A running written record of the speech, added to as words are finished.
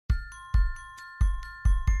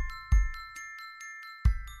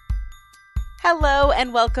Hello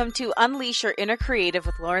and welcome to Unleash Your Inner Creative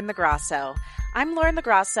with Lauren LaGrasso. I'm Lauren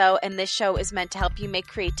LaGrasso, and this show is meant to help you make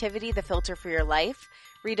creativity the filter for your life,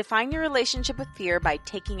 redefine your relationship with fear by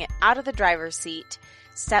taking it out of the driver's seat,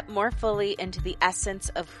 step more fully into the essence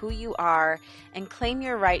of who you are, and claim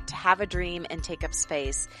your right to have a dream and take up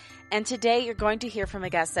space. And today you're going to hear from a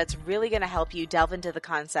guest that's really going to help you delve into the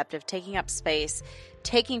concept of taking up space,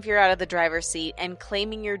 taking fear out of the driver's seat, and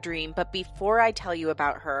claiming your dream. But before I tell you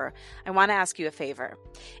about her, I want to ask you a favor.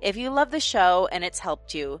 If you love the show and it's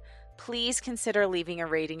helped you, please consider leaving a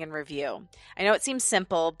rating and review. I know it seems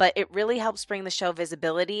simple, but it really helps bring the show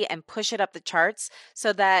visibility and push it up the charts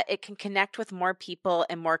so that it can connect with more people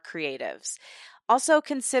and more creatives. Also,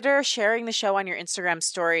 consider sharing the show on your Instagram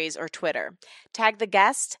stories or Twitter. Tag the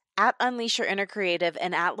guest at Unleash Your Inner Creative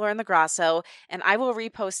and at Lauren LaGrasso, and I will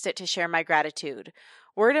repost it to share my gratitude.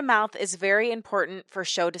 Word of mouth is very important for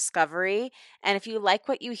show discovery, and if you like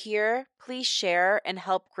what you hear, please share and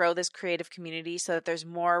help grow this creative community so that there's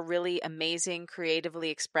more really amazing, creatively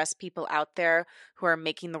expressed people out there who are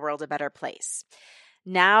making the world a better place.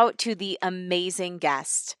 Now to the amazing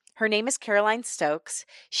guest. Her name is Caroline Stokes.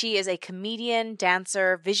 She is a comedian,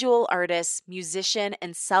 dancer, visual artist, musician,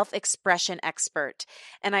 and self-expression expert,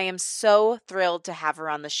 and I am so thrilled to have her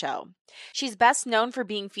on the show. She's best known for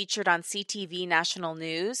being featured on CTV National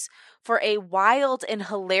News, for a wild and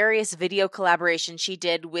hilarious video collaboration she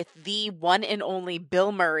did with the one and only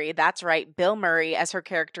Bill Murray. That's right, Bill Murray as her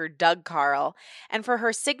character Doug Carl. And for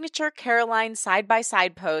her signature Caroline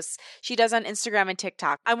side-by-side posts she does on Instagram and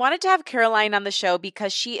TikTok. I wanted to have Caroline on the show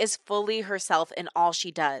because she is fully herself in all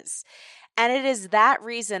she does. And it is that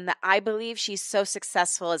reason that I believe she's so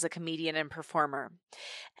successful as a comedian and performer.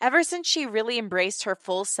 Ever since she really embraced her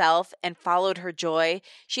full self and followed her joy,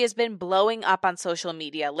 she has been blowing up on social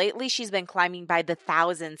media. Lately, she's been climbing by the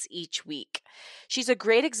thousands each week. She's a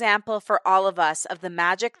great example for all of us of the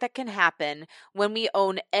magic that can happen when we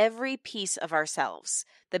own every piece of ourselves.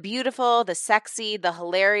 The beautiful, the sexy, the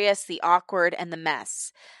hilarious, the awkward, and the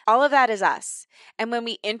mess. All of that is us. And when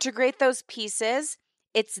we integrate those pieces,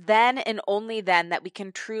 it's then and only then that we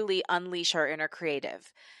can truly unleash our inner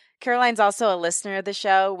creative. Caroline's also a listener of the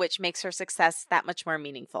show, which makes her success that much more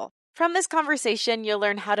meaningful. From this conversation, you'll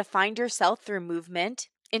learn how to find yourself through movement,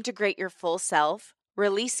 integrate your full self,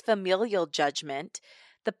 release familial judgment,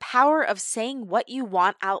 the power of saying what you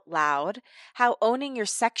want out loud, how owning your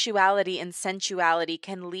sexuality and sensuality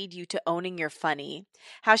can lead you to owning your funny,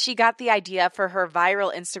 how she got the idea for her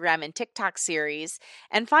viral Instagram and TikTok series,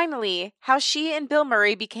 and finally, how she and Bill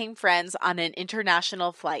Murray became friends on an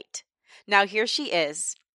international flight. Now here she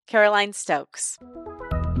is, Caroline Stokes.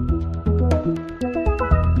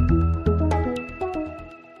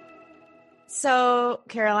 So,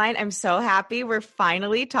 Caroline, I'm so happy we're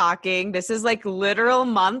finally talking. This is like literal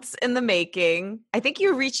months in the making. I think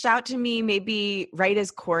you reached out to me maybe right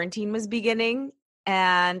as quarantine was beginning.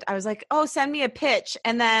 And I was like, oh, send me a pitch.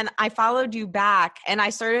 And then I followed you back and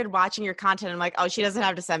I started watching your content. I'm like, oh, she doesn't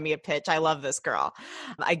have to send me a pitch. I love this girl.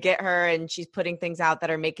 I get her and she's putting things out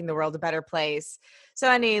that are making the world a better place.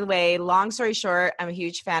 So anyway, long story short, I'm a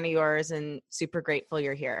huge fan of yours and super grateful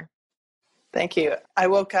you're here. Thank you. I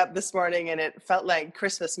woke up this morning and it felt like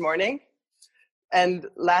Christmas morning. And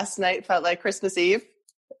last night felt like Christmas Eve.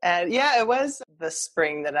 And yeah, it was the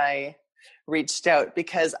spring that I reached out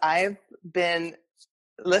because I've been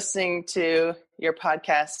listening to your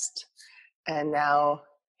podcast and now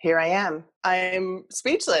here I am. I'm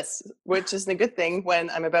speechless, which isn't a good thing when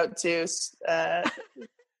I'm about to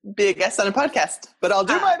be a guest on a podcast, but I'll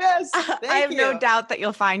do my best. I have no doubt that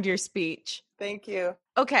you'll find your speech. Thank you.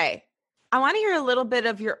 Okay. I want to hear a little bit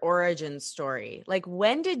of your origin story. Like,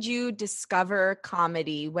 when did you discover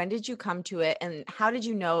comedy? When did you come to it? And how did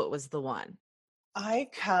you know it was the one? I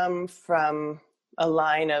come from a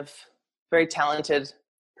line of very talented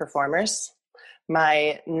performers.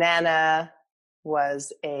 My Nana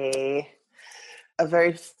was a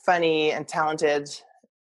very funny and talented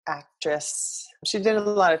actress. She did a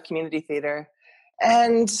lot of community theater.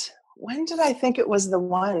 And when did I think it was the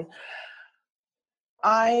one?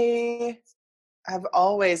 I have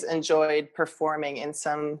always enjoyed performing in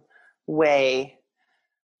some way.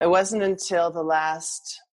 It wasn't until the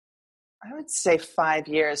last, I would say 5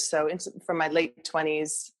 years, so from my late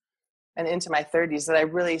 20s and into my 30s, that I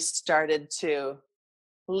really started to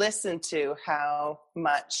listen to how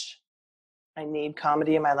much I need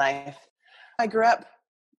comedy in my life. I grew up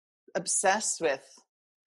obsessed with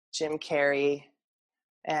Jim Carrey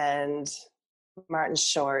and Martin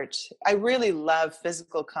Short. I really love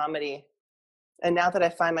physical comedy. And now that I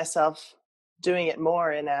find myself doing it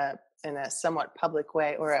more in a somewhat public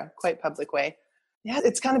way, or a quite public way, Yeah,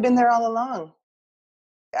 it's kind of been there all along.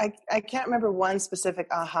 I can't remember one specific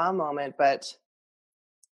aha moment, but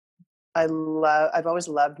I've always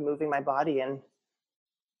loved moving my body in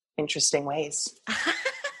interesting ways.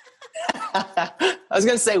 I was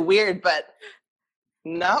going to say weird, but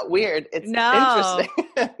not weird. It's No.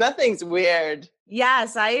 interesting. Nothing's weird.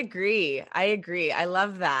 Yes, I agree. I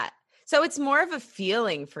love that. So it's more of a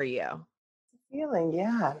feeling for you. Feeling,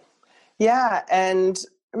 yeah. Yeah. And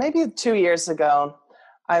maybe 2 years ago,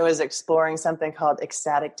 I was exploring something called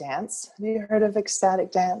ecstatic dance. Have you heard of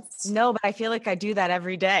ecstatic dance? No, but I feel like I do that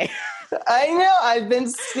every day. I know. I've been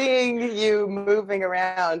seeing you moving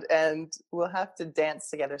around, and we'll have to dance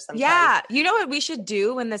together sometime. Yeah. You know what we should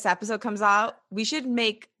do when this episode comes out? We should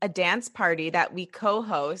make a dance party that we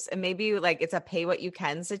co-host, and maybe like it's a pay what you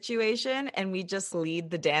can situation, and we just lead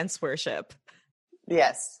the dance worship.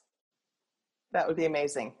 Yes. That would be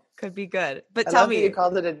amazing. Could be good. But I tell love me.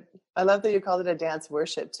 that I love that you called it a dance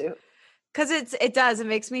worship too. Because it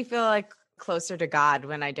makes me feel like closer to God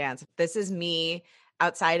when I dance. This is me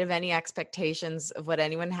outside of any expectations of what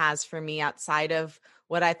anyone has for me, outside of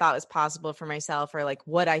what I thought was possible for myself, or like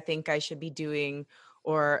what I think I should be doing.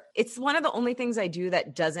 Or it's one of the only things I do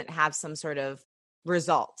that doesn't have some sort of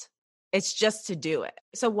result. It's just to do it.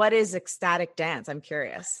 So what is ecstatic dance? I'm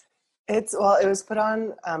curious. It was put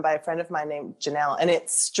on by a friend of mine named Janelle, and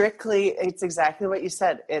it's exactly what you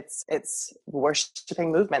said. It's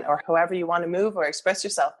worshiping movement, or however you want to move or express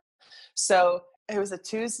yourself. So it was a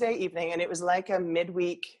Tuesday evening, and it was like a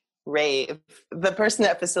midweek rave. The person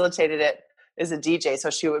that facilitated it is a DJ, so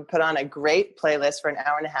she would put on a great playlist for an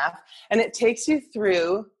hour and a half, and it takes you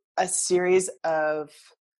through a series of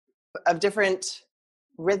different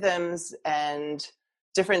rhythms and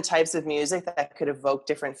different types of music that could evoke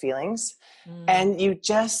different feelings. And you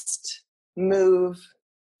just move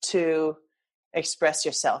to express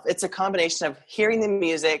yourself. It's a combination of hearing the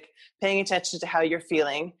music, paying attention to how you're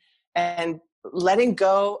feeling, and letting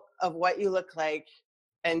go of what you look like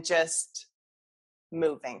and just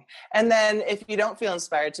moving. And then if you don't feel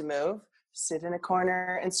inspired to move, sit in a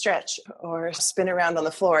corner and stretch or spin around on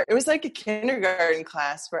the floor. It was like a kindergarten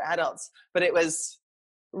class for adults, but it was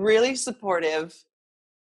really supportive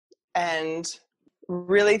and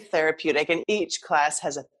really therapeutic. And each class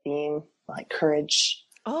has a theme, like courage,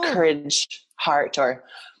 heart, or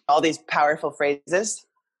all these powerful phrases.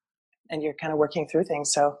 And you're kind of working through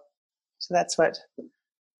things. So that's what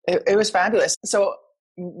it was fabulous. So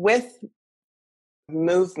with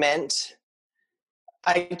movement,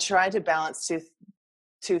 I try to balance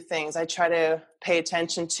two things. I try to pay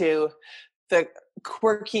attention to the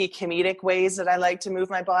quirky comedic ways that I like to move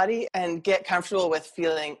my body, and get comfortable with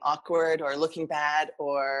feeling awkward or looking bad,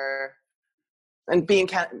 and being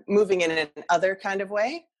moving in an other kind of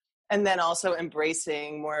way. And then also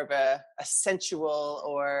embracing more of a sensual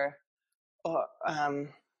or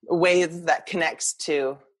way that connects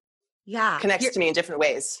to me in different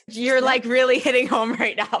ways. You're like really hitting home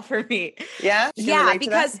right now for me. Yeah.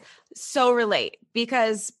 Yeah. So relate,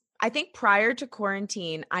 because I think prior to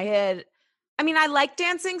quarantine, I like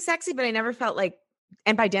dancing sexy, but I never felt like,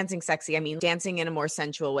 and by dancing sexy, I mean dancing in a more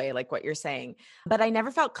sensual way, like what you're saying. But I never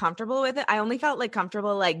felt comfortable with it. I only felt like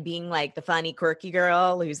comfortable, like being like the funny, quirky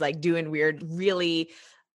girl who's like doing weird, really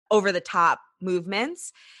over the top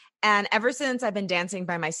movements. And ever since I've been dancing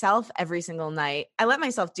by myself every single night, I let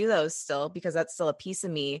myself do those still because that's still a piece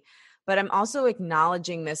of me. But I'm also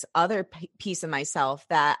acknowledging this other piece of myself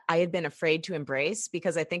that I had been afraid to embrace,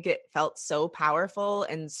 because I think it felt so powerful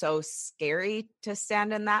and so scary to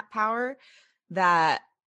stand in that power that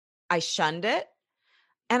I shunned it.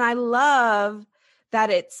 And I love that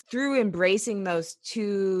it's through embracing those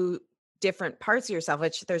two different parts of yourself,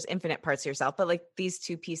 which there's infinite parts of yourself, but like these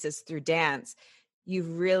two pieces through dance,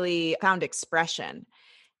 you've really found expression.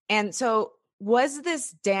 And so was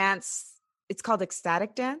this dance, it's called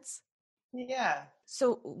ecstatic dance? Yeah.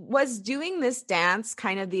 So was doing this dance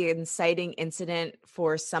kind of the inciting incident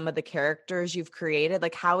for some of the characters you've created?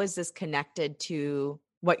 Like, how is this connected to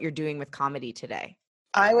what you're doing with comedy today?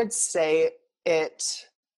 I would say it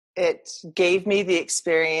gave me the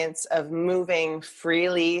experience of moving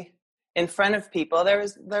freely in front of people. There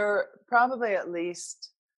were probably at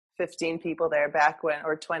least 15 people there back when,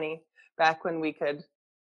 or 20, back when we could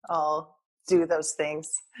all do those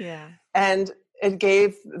things. Yeah. And it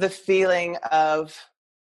gave the feeling of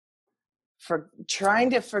trying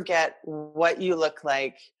to forget what you look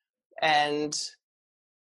like and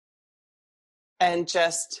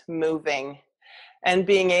just moving and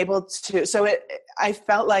being able to, I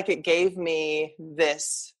felt like it gave me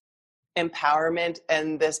this empowerment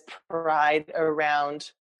and this pride around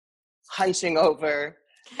hunching over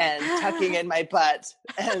and tucking in my butt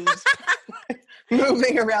and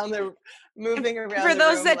moving around the For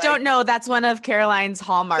those room, that don't know, that's one of Caroline's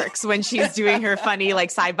hallmarks when she's doing her funny, like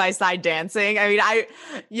side by side dancing. I mean,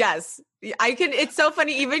 yes, I can. It's so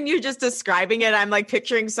funny. Even you just describing it, I'm like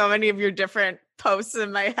picturing so many of your different posts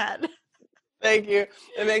in my head. Thank you.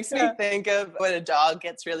 It makes me think of when a dog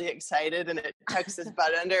gets really excited and it tucks his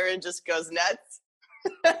butt under and just goes nuts.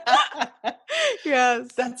 Yes.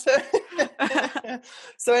 That's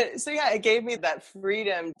so yeah, it gave me that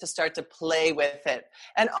freedom to start to play with it.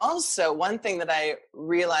 And also one thing that I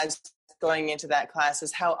realized going into that class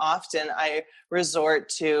is how often I resort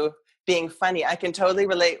to being funny. I can totally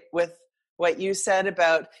relate with what you said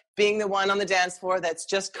about being the one on the dance floor that's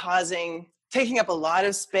just taking up a lot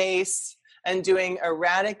of space and doing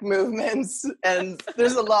erratic movements, and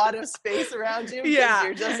there's a lot of space around you. Yeah.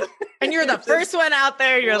 You're just, and you're the first one out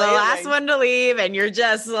there, you're the last one to leave, and you're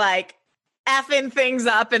just like effing things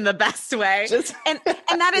up in the best way. And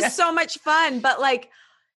that is so much fun. But like,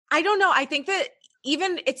 I don't know. I think that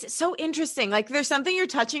even it's so interesting. Like there's something you're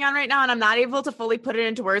touching on right now, and I'm not able to fully put it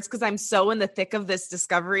into words because I'm so in the thick of this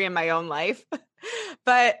discovery in my own life.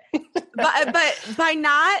 but by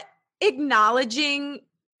not acknowledging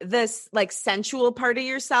this like sensual part of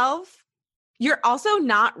yourself, you're also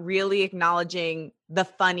not really acknowledging the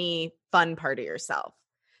funny, fun part of yourself,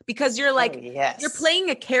 because you're like, you're playing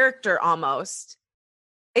a character almost.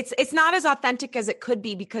 It's not as authentic as it could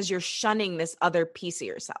be because you're shunning this other piece of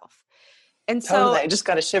yourself. And so totally. I just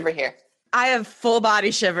got a shiver here. I have full body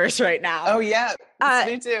shivers right now. Oh yeah,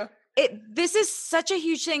 me too. This is such a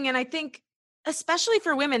huge thing. And I think especially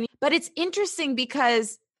for women, but it's interesting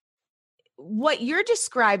because what you're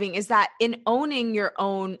describing is that in owning your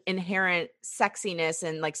own inherent sexiness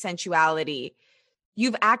and like sensuality,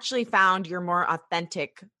 you've actually found your more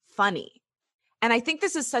authentic funny. And I think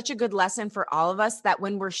this is such a good lesson for all of us, that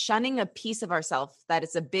when we're shunning a piece of ourselves, that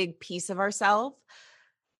it's a big piece of ourselves,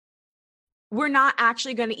 we're not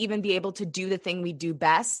actually going to even be able to do the thing we do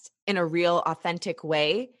best in a real authentic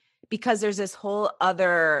way, because there's this whole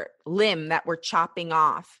other limb that we're chopping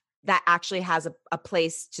off that actually has a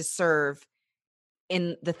place to serve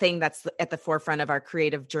in the thing that's at the forefront of our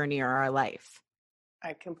creative journey or our life.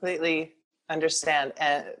 I completely understand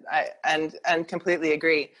and completely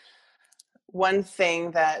agree. One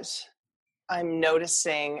thing that I'm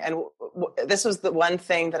noticing, and this was the one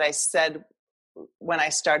thing that I said when I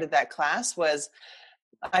started that class, was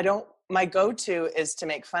my go-to is to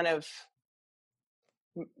make fun of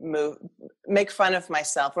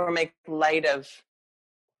myself, or make light of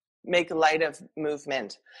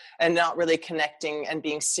movement, and not really connecting and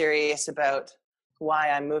being serious about why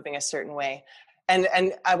I'm moving a certain way.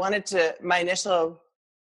 And I wanted to, my initial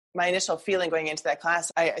feeling going into that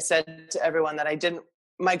class, I said to everyone that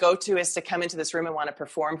my go-to is to come into this room and want to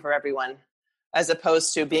perform for everyone, as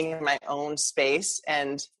opposed to being in my own space.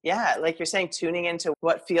 And yeah, like you're saying, tuning into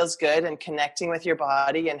what feels good and connecting with your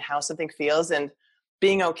body and how something feels, and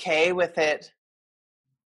being okay with it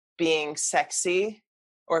being sexy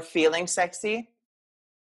or feeling sexy.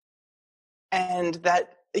 And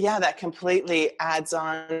that completely adds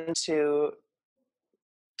on to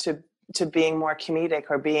being more comedic,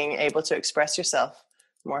 or being able to express yourself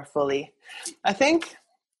more fully. I think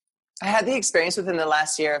I had the experience within the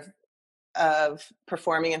last year of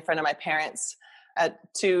performing in front of my parents at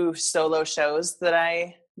 2 solo shows that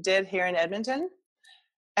I did here in Edmonton.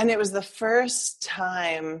 And it was the first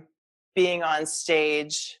time being on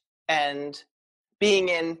stage and being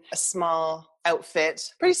in a small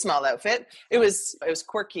outfit, pretty small outfit. It was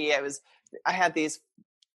quirky. I had these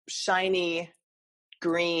shiny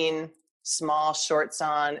green small shorts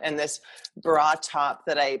on, and this bra top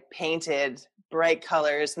that I painted bright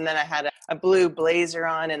colors. And then I had a blue blazer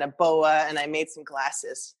on and a boa, and I made some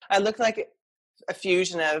glasses. I looked like a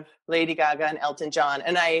fusion of Lady Gaga and Elton John,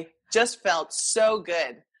 and I just felt so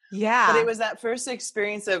good. Yeah. But it was that first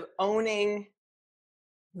experience of owning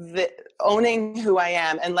who I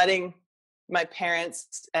am, and letting my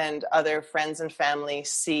parents and other friends and family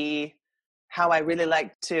see how I really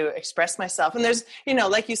like to express myself. And there's,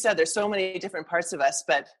 like you said, there's so many different parts of us,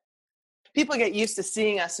 but people get used to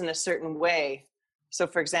seeing us in a certain way. So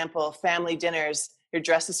for example, family dinners, you're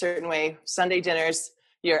dressed a certain way. Sunday dinners,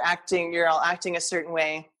 you're all acting a certain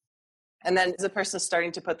way. And then as a person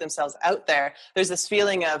starting to put themselves out there, there's this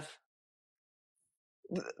feeling of,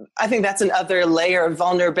 I think that's another layer of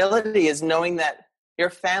vulnerability, is knowing that your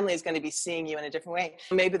family is going to be seeing you in a different way.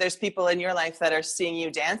 Maybe there's people in your life that are seeing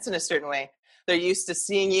you dance in a certain way. They're used to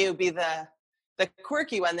seeing you be the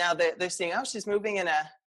quirky one. Now they're seeing, oh, she's moving in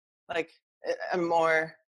a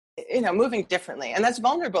more, moving differently. And that's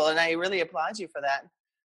vulnerable. And I really applaud you for that.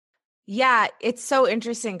 Yeah, it's so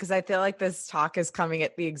interesting because I feel like this talk is coming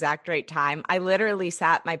at the exact right time. I literally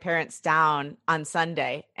sat my parents down on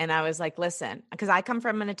Sunday and I was like, listen, because I come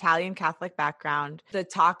from an Italian Catholic background. The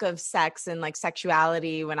talk of sex and like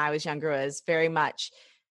sexuality when I was younger was very much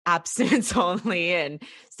abstinence only and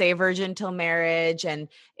stay a virgin till marriage. And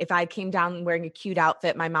if I came down wearing a cute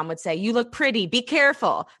outfit, my mom would say, "You look pretty, be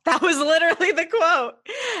careful." That was literally the quote.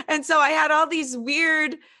 And so I had all these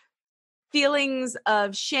weird feelings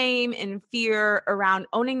of shame and fear around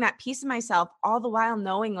owning that piece of myself, all the while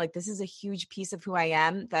knowing like this is a huge piece of who I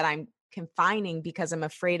am that I'm confining because I'm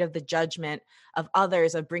afraid of the judgment of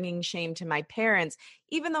others, of bringing shame to my parents.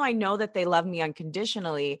 Even though I know that they love me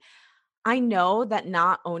unconditionally, I know that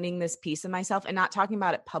not owning this piece of myself and not talking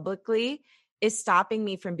about it publicly is stopping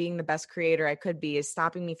me from being the best creator I could be, is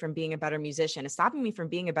stopping me from being a better musician, is stopping me from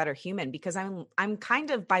being a better human, because I'm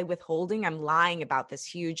kind of, by withholding, I'm lying about this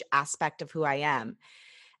huge aspect of who I am.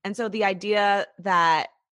 And so the idea that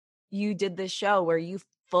you did this show where you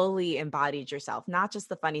fully embodied yourself, not just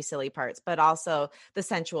the funny, silly parts, but also the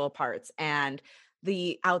sensual parts and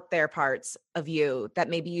the out there parts of you that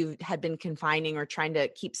maybe you had been confining or trying to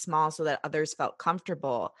keep small so that others felt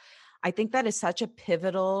comfortable. I think that is such a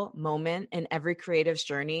pivotal moment in every creative's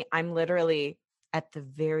journey. I'm literally at the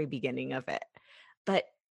very beginning of it. But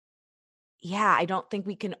yeah, I don't think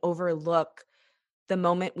we can overlook the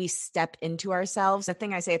moment we step into ourselves. The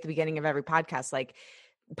thing I say at the beginning of every podcast, like,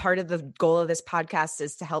 part of the goal of this podcast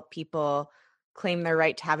is to help people claim their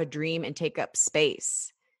right to have a dream and take up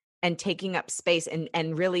space. And taking up space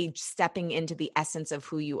and really stepping into the essence of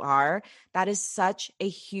who you are, that is such a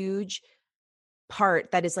huge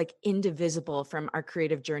part that is like indivisible from our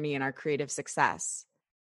creative journey and our creative success.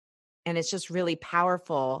 And it's just really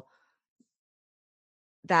powerful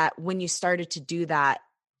that when you started to do that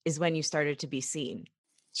is when you started to be seen.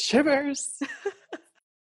 Shivers.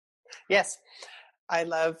 Yes. I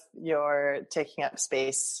love your taking up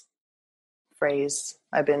space phrase.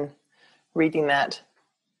 I've been reading that.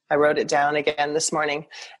 I wrote it down again this morning.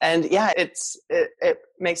 And yeah, it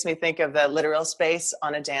makes me think of the literal space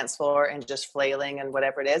on a dance floor and just flailing and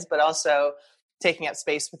whatever it is, but also taking up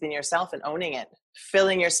space within yourself and owning it,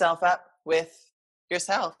 filling yourself up with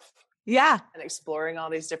yourself. Yeah. And exploring all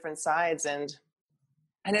these different sides. And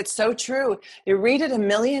it's so true. You read it a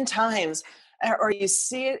million times, or you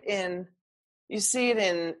see it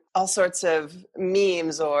in all sorts of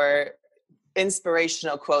memes or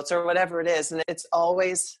inspirational quotes or whatever it is. And it's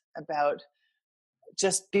always about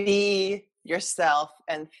just be yourself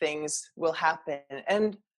and things will happen.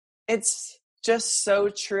 And it's just so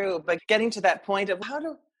true. But getting to that point of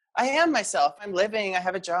I am myself, I'm living, I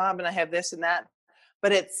have a job and I have this and that.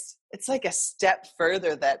 But it's like a step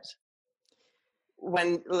further that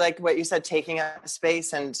when, like what you said, taking up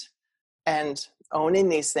space and owning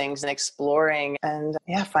these things and exploring and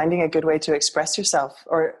finding a good way to express yourself,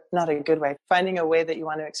 or not a good way, finding a way that you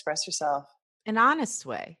want to express yourself. An honest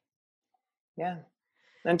way. Yeah.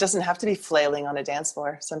 And it doesn't have to be flailing on a dance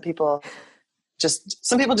floor. Some people just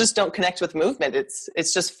don't connect with movement.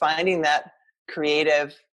 It's just finding that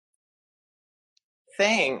creative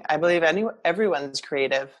thing. I believe everyone's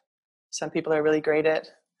creative. Some people are really great at,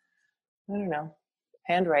 I don't know,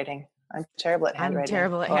 handwriting. I'm terrible at handwriting. I'm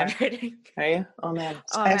terrible at handwriting. Are you? Oh man.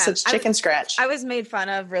 I have such chicken scratch. I was made fun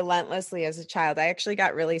of relentlessly as a child. I actually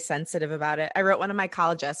got really sensitive about it. I wrote one of my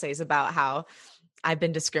college essays about how I've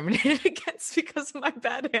been discriminated against because of my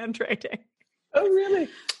bad handwriting. Oh really?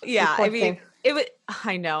 Yeah. I mean,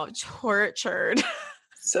 I know, tortured.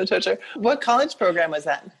 So tortured. What college program was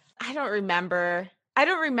that? I don't remember.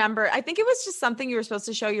 I think it was just something you were supposed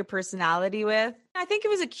to show your personality with. I think it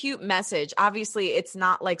was a cute message. Obviously, it's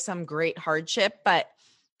not like some great hardship, but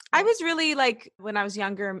I was really like, when I was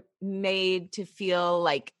younger, made to feel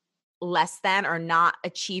like less than or not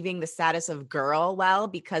achieving the status of girl well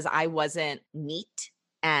because I wasn't neat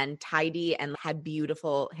and tidy and had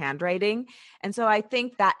beautiful handwriting. And so I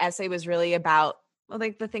think that essay was really about,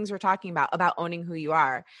 like the things we're talking about owning who you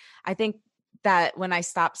are. I think that when I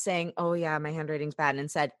stopped saying, oh yeah, my handwriting's bad,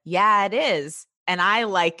 and said, yeah, it is, and I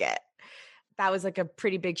like it, that was like a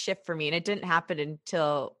pretty big shift for me. And it didn't happen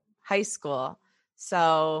until high school.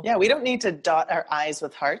 So yeah, we don't need to dot our I's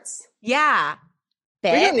with hearts. Yeah.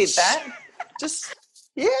 Bitch. We don't need that. Just,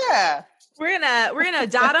 yeah. We're gonna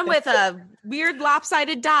dot them with a weird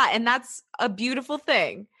lopsided dot, and that's a beautiful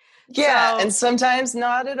thing. Yeah, and sometimes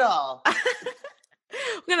not at all.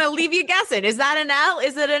 We're going to leave you guessing. Is that an L?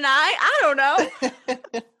 Is it an I? I don't know.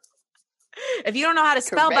 If you don't know how to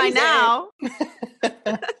spell by now.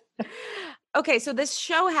 Okay, so this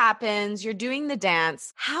show happens. You're doing the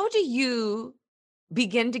dance. How do you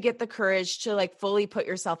begin to get the courage to like fully put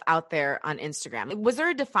yourself out there on Instagram? Was there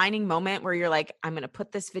a defining moment where you're like, I'm going to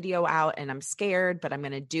put this video out and I'm scared, but I'm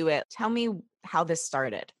going to do it? Tell me how this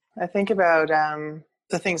started. I think about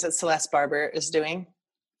the things that Celeste Barber is doing.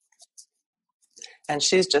 And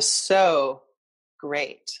she's just so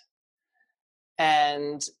great.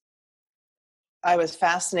 And I was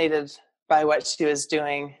fascinated by what she was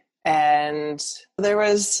doing. And there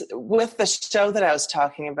was, with the show that I was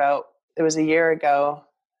talking about, it was a year ago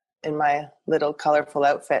in my little colorful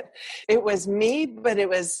outfit. It was me, but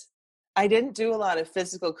I didn't do a lot of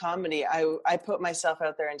physical comedy. I put myself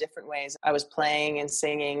out there in different ways. I was playing and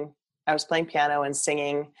singing. I was playing piano and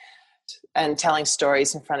singing and telling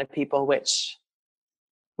stories in front of people, which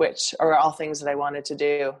are all things that I wanted to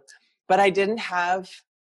do. But I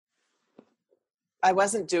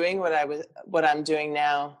wasn't doing what I'm doing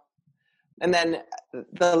now. And then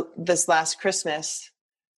this last Christmas,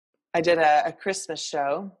 I did a Christmas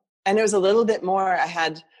show, and it was a little bit more.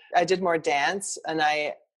 I did more dance, and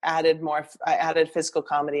I added physical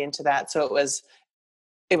comedy into that. So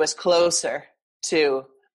it was closer to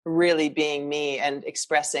really being me and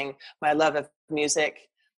expressing my love of music,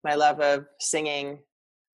 my love of singing,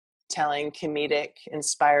 telling comedic,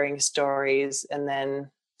 inspiring stories. And then,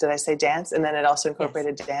 did I say dance? And then it also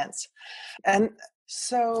incorporated dance. And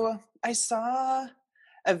so I saw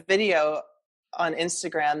a video on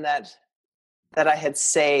Instagram that I had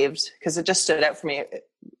saved because it just stood out for me.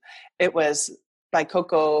 It was by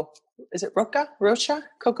Coco, is it Rocha?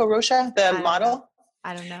 Coco Rocha, the model?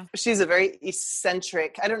 I don't know. She's a very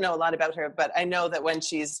eccentric, I don't know a lot about her, but I know that when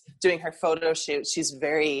she's doing her photo shoot, she's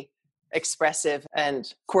very expressive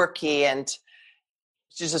and quirky, and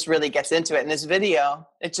she just really gets into it. In this video,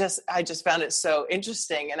 I just found it so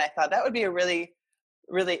interesting. And I thought that would be a really,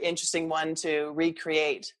 really interesting one to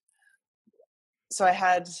recreate. So I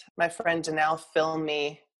had my friend Danelle film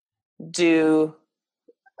me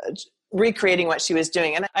recreating what she was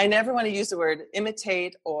doing. And I never want to use the word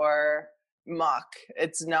imitate or mock.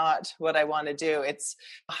 It's not what I want to do. It's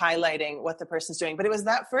highlighting what the person's doing. But it was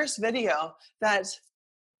that first video that,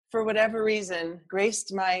 for whatever reason,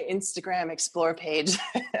 graced my Instagram Explore page.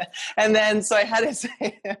 And then, so I had it. So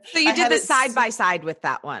you did the side by side with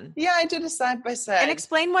that one? Yeah, I did a side by side. And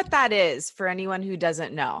explain what that is for anyone who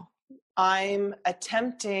doesn't know. I'm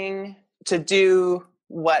attempting to do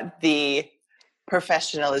what the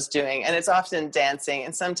professional is doing, and it's often dancing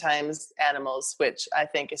and sometimes animals, which I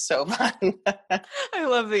think is so fun. I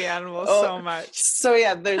love the animals so much. So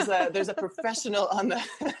yeah, there's a professional on the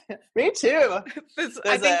me too.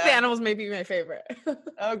 I think the animals may be my favorite.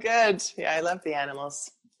 Oh good. Yeah, I love the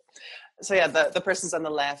animals. So yeah, the person's on the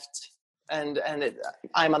left and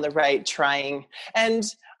I'm on the right trying, and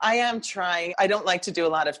I am trying. I don't like to do a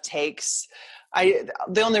lot of takes.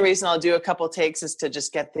 The only reason I'll do a couple takes is to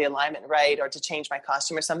just get the alignment right or to change my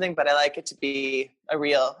costume or something, but I like it to be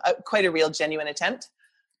quite a real, genuine attempt.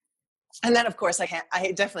 And then, of course, I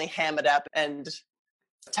definitely ham it up and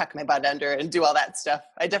tuck my butt under and do all that stuff.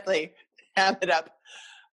 I definitely ham it up.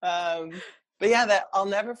 But yeah, that I'll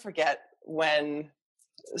never forget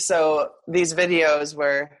so these videos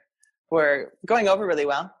were going over really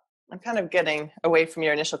well. I'm kind of getting away from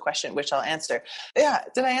your initial question, which I'll answer. Yeah.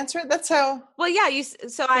 Did I answer it? That's how. Well, yeah.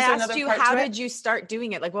 So I asked you, how did you start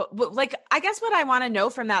doing it? Like, I guess what I want to know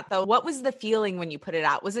from that though, what was the feeling when you put it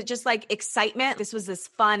out? Was it just like excitement? This was this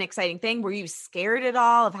fun, exciting thing. Were you scared at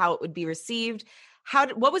all of how it would be received?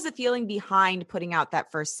 What was the feeling behind putting out that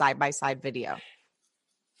first side-by-side video?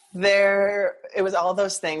 It was all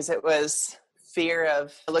those things. It was fear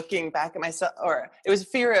of looking back at myself, or it was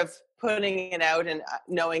fear of putting it out and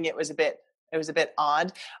knowing it was a bit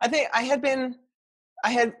odd. I think I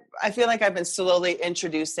feel like I've been slowly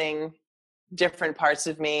introducing different parts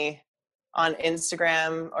of me on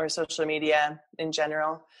Instagram or social media in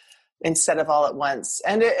general, instead of all at once.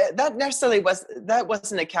 And that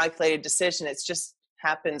wasn't a calculated decision. It's just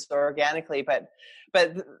happens organically, but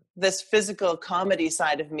this physical comedy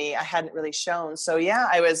side of me, I hadn't really shown. So yeah,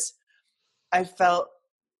 I felt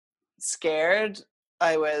scared.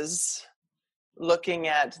 I was looking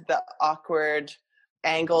at the awkward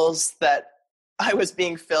angles that I was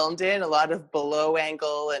being filmed in, a lot of below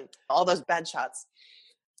angle and all those bad shots.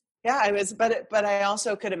 Yeah, I was, but I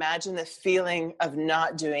also could imagine the feeling of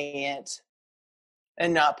not doing it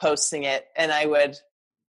and not posting it. And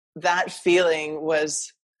that feeling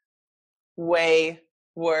was way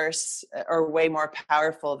worse or way more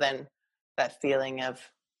powerful than that feeling of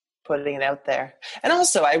putting it out there. And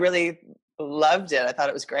also, I really loved it. I thought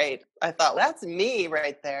it was great. I thought, that's me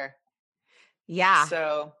right there. Yeah.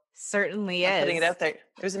 So certainly is. Putting it out there.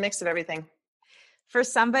 It was a mix of everything. For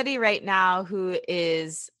somebody right now who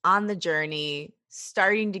is on the journey,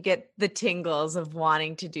 starting to get the tingles of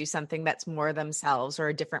wanting to do something that's more themselves or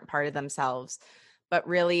a different part of themselves, but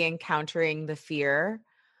really encountering the fear,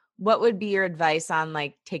 what would be your advice on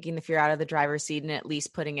like taking the fear out of the driver's seat and at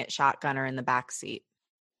least putting it shotgun or in the back seat?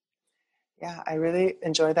 Yeah, I really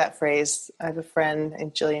enjoy that phrase. I have a friend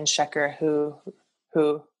named Jillian Shecker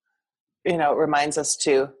who reminds us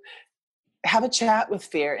to have a chat with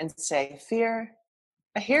fear and say, "Fear,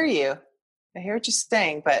 I hear you. I hear what you're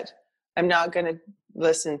saying, but I'm not going to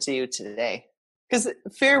listen to you today." Because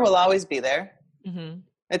fear will always be there. Mm-hmm.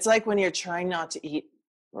 It's like when you're trying not to eat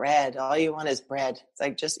bread. All you want is bread. It's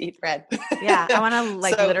like, just eat bread. Yeah, I want to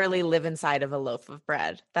like So, literally live inside of a loaf of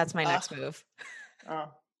bread. That's my next move. Oh,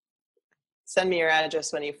 send me your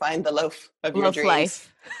address when you find the loaf of your Loaf dreams.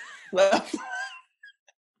 life.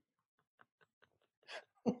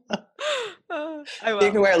 I will.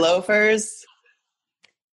 You can wear loafers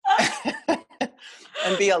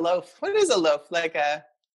and be a loaf. What is a loaf? Like a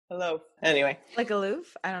loaf. Anyway. Like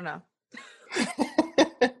aloof? I don't know.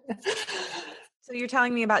 So you're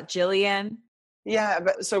telling me about Jillian? Yeah,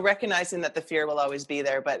 but so recognizing that the fear will always be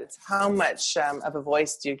there, but it's how much of a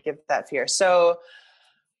voice do you give that fear? So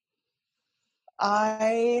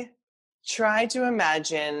I try to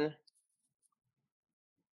imagine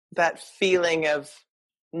that feeling of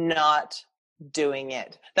not doing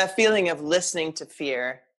it. That feeling of listening to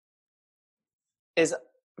fear is,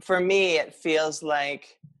 for me, it feels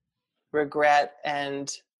like regret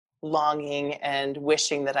and longing and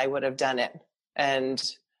wishing that I would have done it,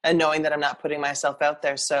 and knowing that I'm not putting myself out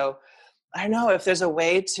there. So I don't know if there's a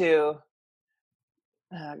way to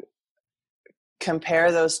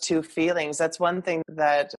compare those two feelings. That's one thing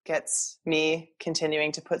that gets me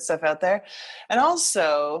continuing to put stuff out there. And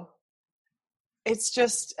also, it's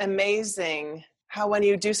just amazing how when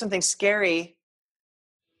you do something scary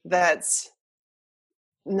that's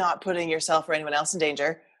not putting yourself or anyone else in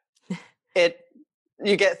danger,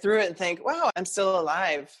 you get through it and think, wow, I'm still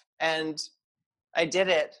alive and I did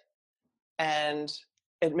it. And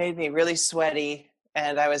it made me really sweaty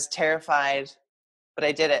and I was terrified, but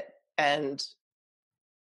I did it. And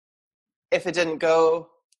if it didn't go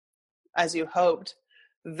as you hoped,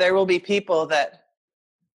 there will be people that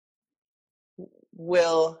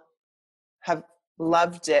will have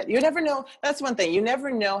loved it. You never know. That's one thing. You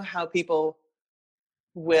never know how people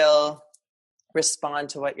will respond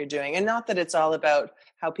to what you're doing. And not that it's all about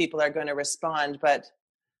how people are going to respond, but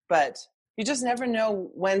you just never know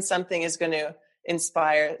when something is going to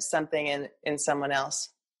inspire something in someone else.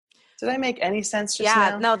 Did I make any sense just now?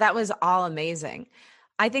 Yeah, no, that was all amazing.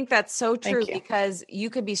 I think that's so true Thank you. because you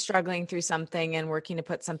could be struggling through something and working to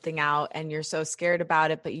put something out and you're so scared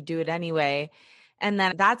about it, but you do it anyway. And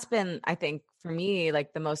then that's been, I think, for me,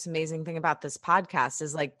 like the most amazing thing about this podcast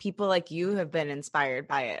is like people like you have been inspired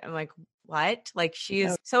by it. I'm like, what? Like she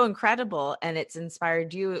is so incredible and it's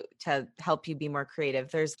inspired you to help you be more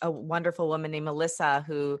creative. There's a wonderful woman named Melissa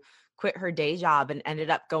who quit her day job and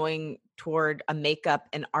ended up going toward a makeup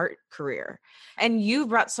and art career. And you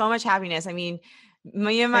brought so much happiness. I mean,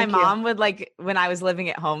 me and my mom would like, when I was living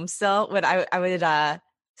at home still, I would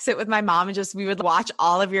sit with my mom and we would watch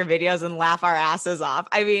all of your videos and laugh our asses off.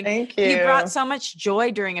 I mean, you brought so much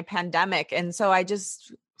joy during a pandemic. And so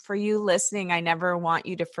for you listening, I never want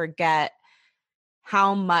you to forget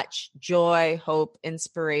how much joy, hope,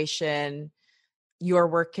 inspiration your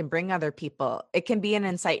work can bring other people. It can be an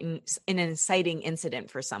inciting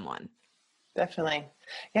incident for someone. Definitely.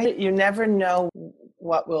 Yeah, you never know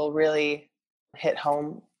what will really hit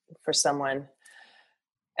home for someone.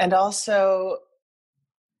 And also,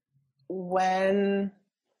 with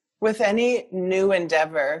any new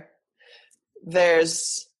endeavor,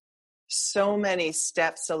 there's so many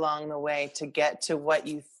steps along the way to get to what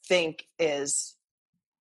you think is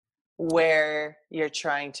where you're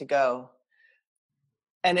trying to go.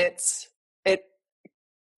 And it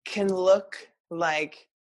can look like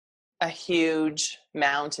a huge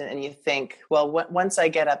mountain and you think, well, once I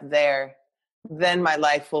get up there, then my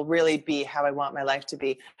life will really be how I want my life to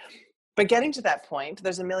be. But getting to that point,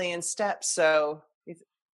 there's a million steps. So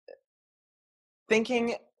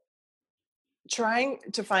trying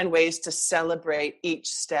to find ways to celebrate each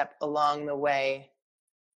step along the way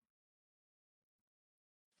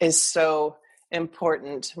is so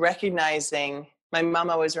important. Recognizing, my mom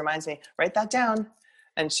always reminds me, write that down.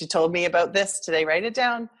 And she told me about this today, write it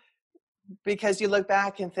down. Because you look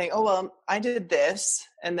back and think, oh, well, I did this,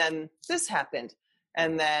 and then this happened,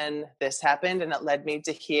 and then this happened, and it led me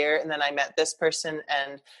to here, and then I met this person,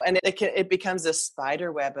 and it becomes a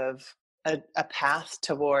spider web of a path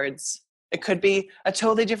towards, it could be a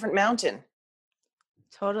totally different mountain.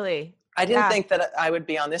 Totally. I didn't Yeah. think that I would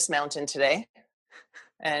be on this mountain today.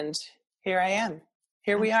 And here I am.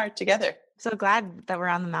 Here we are together. So glad that we're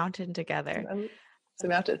on the mountain together. It's a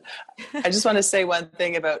mountain. I just want to say one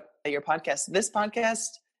thing about your podcast. This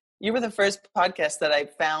podcast, you were the first podcast that I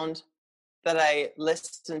found that I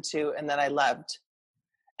listened to and that I loved.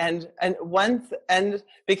 And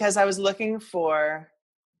because I was looking for,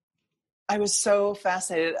 I was so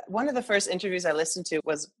fascinated. One of the first interviews I listened to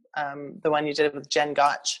was the one you did with Jen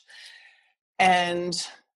Gotch. And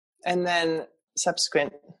then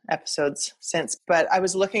subsequent episodes since. But I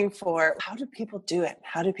was looking for, how do people do it?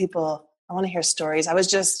 I want to hear stories. I was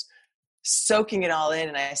just soaking it all in,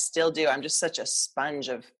 and I still do. I'm just such a sponge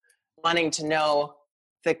of wanting to know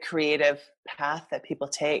the creative path that people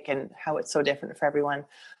take and how it's so different for everyone.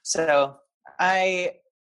 So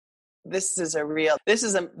this is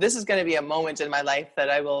going to be a moment in my life that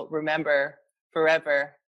I will remember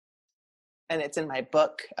forever. And it's in my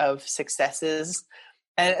book of successes.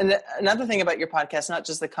 And another thing about your podcast, not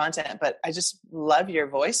just the content, but I just love your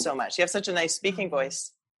voice so much. You have such a nice speaking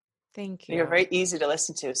voice. Thank you. You're very easy to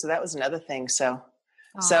listen to. So that was another thing. So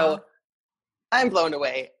I'm blown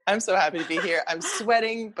away. I'm so happy to be here. I'm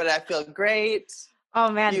sweating, but I feel great.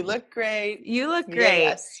 Oh man. You look great. You look great.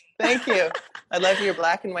 Yes. Thank you. I love your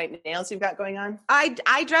black and white nails you've got going on.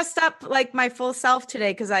 I dressed up like my full self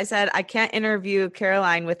today because I said I can't interview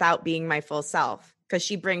Caroline without being my full self, because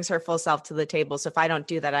she brings her full self to the table. So if I don't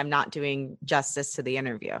do that, I'm not doing justice to the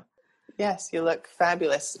interview. Yes, you look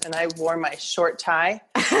fabulous. And I wore my short tie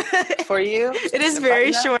for you. It is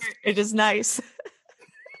very short. It is nice.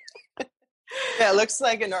 Yeah, it looks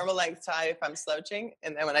like a normal length tie if I'm slouching.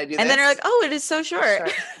 And then when I do and then you're like, oh, it is so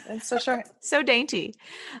short. It's so short. So dainty.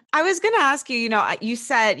 I was going to ask you,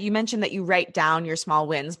 you mentioned that you write down your small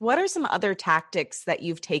wins. What are some other tactics that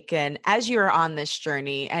you've taken as you're on this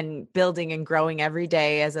journey and building and growing every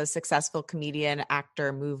day as a successful comedian,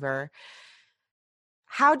 actor, mover?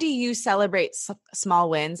 How do you celebrate small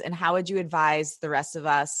wins, and how would you advise the rest of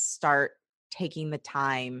us start taking the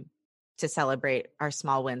time to celebrate our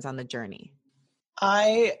small wins on the journey?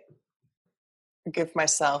 I give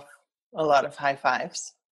myself a lot of high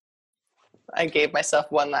fives. I gave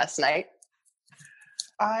myself one last night.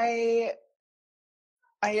 I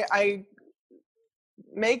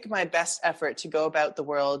make my best effort to go about the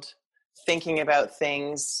world thinking about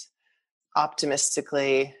things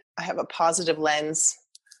optimistically. I have a positive lens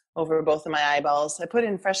over both of my eyeballs. I put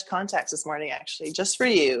in fresh contacts this morning, actually, just for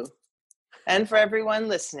you and for everyone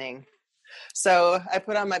listening. So I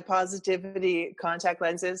put on my positivity contact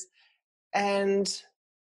lenses, and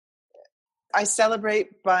I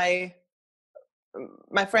celebrate by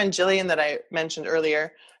my friend Jillian that I mentioned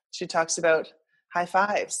earlier. She talks about high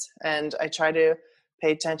fives, and I try to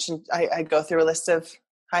pay attention. I go through a list of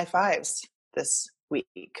high fives this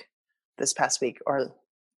past week,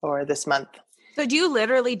 or this month. So do you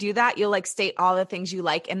literally do that? You'll state all the things you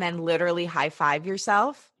like and then literally high five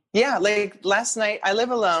yourself? Yeah. Like last night, I live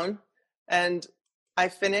alone, and I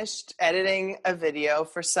finished editing a video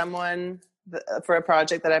for someone for a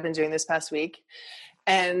project that I've been doing this past week.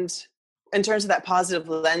 And in terms of that positive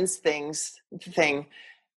lens thing,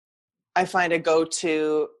 I find a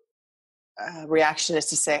go-to reaction is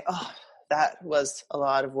to say, oh, that was a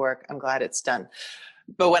lot of work. I'm glad it's done.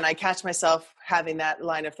 But when I catch myself having that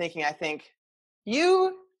line of thinking, I think,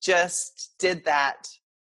 you just did that.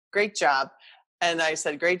 Great job. And I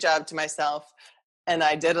said, great job to myself. And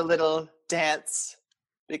I did a little dance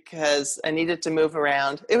because I needed to move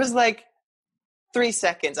around. It was like 3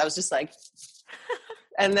 seconds. I was just like,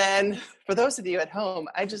 and then for those of you at home,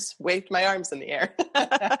 I just waved my arms in the air.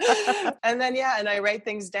 And then, and I write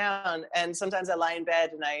things down. And sometimes I lie in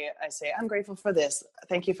bed and I say, I'm grateful for this.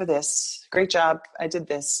 Thank you for this. Great job. I did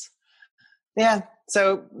this. Yeah.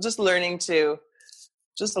 So just learning to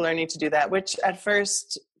do that, which at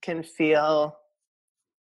first can feel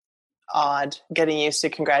odd, getting used to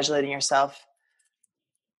congratulating yourself.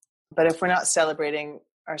 But if we're not celebrating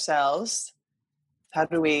ourselves, how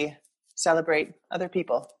do we celebrate other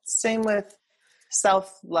people? Same with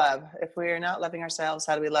self-love. If we're not loving ourselves,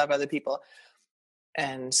 how do we love other people?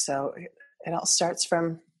 And so it all starts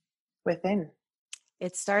from within.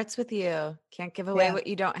 It starts with you. Can't give away what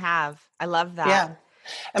you don't have. I love that. Yeah.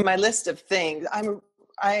 And my list of things,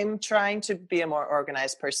 I'm trying to be a more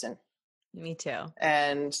organized person. Me too.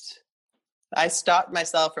 And I stopped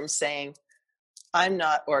myself from saying, I'm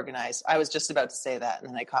not organized. I was just about to say that, and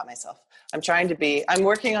then I caught myself. I'm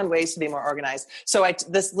working on ways to be more organized. So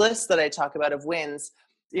this list that I talk about of wins,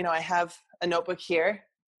 I have a notebook here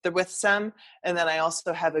with some, and then I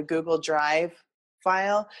also have a Google Drive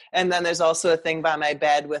file. And then there's also a thing by my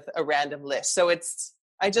bed with a random list. So it's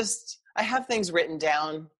I have things written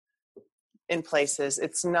down in places.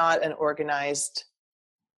 It's not an organized,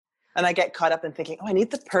 and I get caught up in thinking, oh, I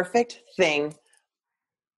need the perfect thing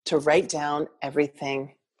to write down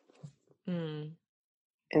everything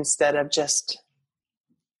instead of just,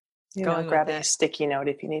 grabbing a sticky note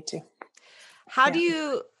if you need to.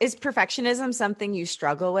 Is perfectionism something you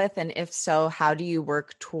struggle with? And if so, how do you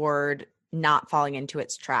work toward not falling into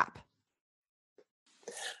its trap?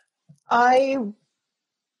 Am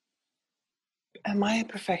I a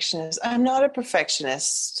perfectionist? I'm not a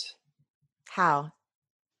perfectionist. How?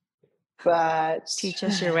 But teach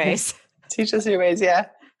us your ways. Teach us your ways, yeah.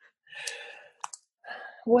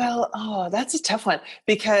 Well, that's a tough one,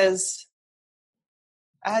 because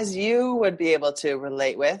as you would be able to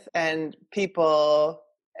relate with, and people,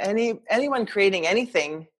 anyone creating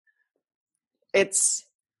anything, there's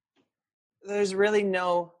really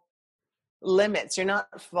no limits. You're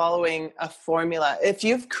not following a formula. If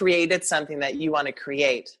you've created something that you want to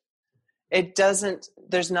create,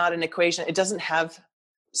 there's not an equation. It doesn't have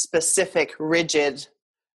specific, rigid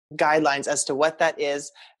guidelines as to what that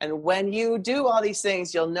is. And when you do all these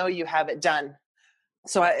things, you'll know you have it done.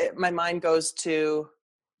 So my mind goes to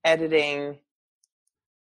editing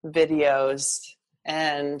videos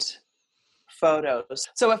and photos.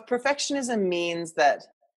 So if perfectionism means that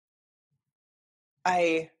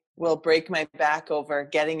I will break my back over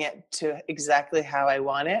getting it to exactly how I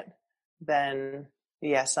want it, then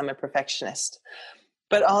yes, I'm a perfectionist.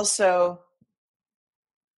 But also,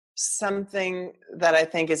 something that I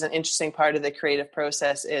think is an interesting part of the creative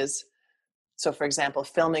process is, so for example,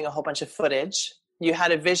 filming a whole bunch of footage. You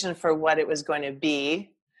had a vision for what it was going to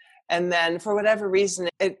be, and then for whatever reason,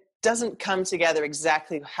 it doesn't come together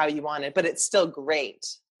exactly how you want it, but it's still great.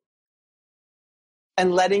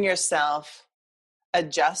 And letting yourself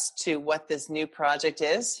adjust to what this new project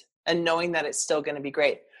is and knowing that it's still going to be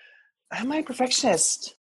great. Am I a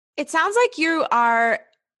perfectionist? It sounds like you are,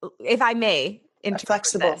 if I may, a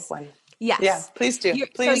flexible one. Yes. Yeah, please do.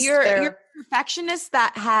 So you're a perfectionist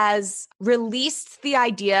that has released the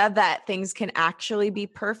idea that things can actually be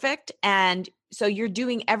perfect. And so you're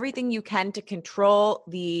doing everything you can to control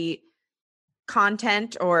the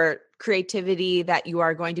content or creativity that you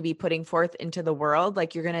are going to be putting forth into the world.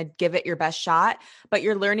 Like, you're going to give it your best shot, but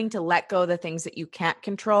you're learning to let go of the things that you can't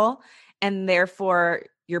control. And therefore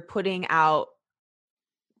you're putting out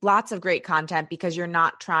lots of great content because you're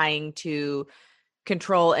not trying to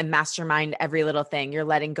control and mastermind every little thing. You're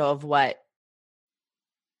letting go of what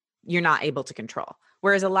you're not able to control.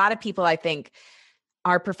 Whereas a lot of people, I think,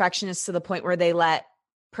 are perfectionists to the point where they let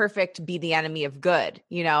perfect be the enemy of good,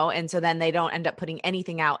 and so then they don't end up putting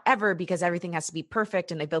anything out ever because everything has to be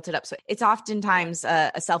perfect and they built it up. So it's oftentimes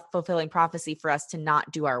a self-fulfilling prophecy for us to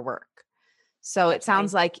not do our work. So it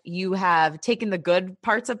sounds like you have taken the good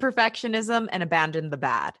parts of perfectionism and abandoned the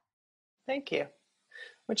bad. Thank you.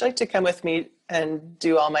 Would you like to come with me and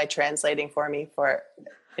do all my translating for me for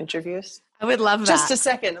interviews? I would love that. Just a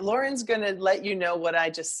second. Lauren's going to let you know what I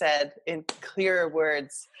just said in clearer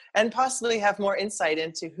words and possibly have more insight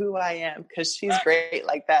into who I am, because she's great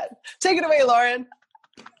like that. Take it away, Lauren.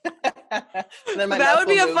 That would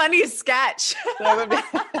be a funny sketch. That would be.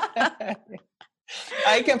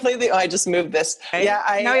 I just moved this. Okay. Yeah.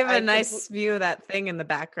 Now we have a nice view of that thing in the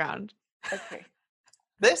background. Okay.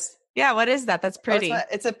 This? Yeah. What is that? That's pretty.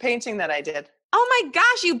 It's a painting that I did. Oh my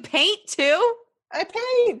gosh. You paint too? I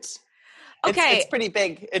paint. Okay. It's pretty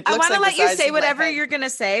big. I want to let you say whatever you're going to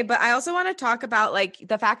say, but I also want to talk about like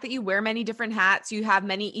the fact that you wear many different hats. You have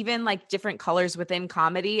many, even like different colors within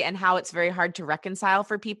comedy, and how it's very hard to reconcile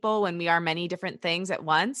for people when we are many different things at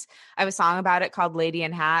once. I have a song about it called Lady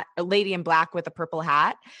in Black with a Purple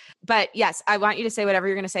Hat. But yes, I want you to say whatever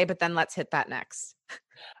you're going to say, but then let's hit that next.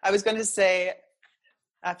 I was going to say,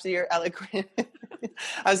 after your eloquent,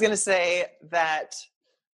 I was going to say that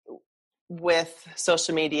with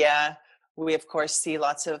social media, we, of course, see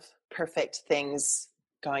lots of perfect things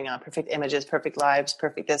going on, perfect images, perfect lives,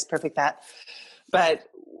 perfect this, perfect that. But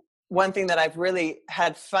one thing that I've really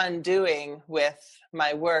had fun doing with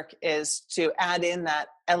my work is to add in that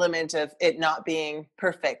element of it not being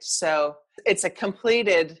perfect. So it's a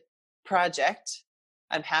completed project.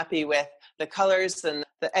 I'm happy with the colors and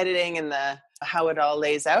the editing and how it all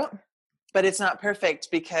lays out. But it's not perfect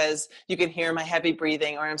because you can hear my heavy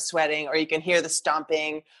breathing, or I'm sweating, or you can hear the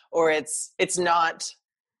stomping, or it's not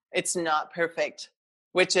perfect,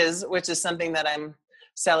 which is something that I'm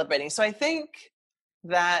celebrating. So I think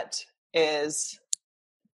a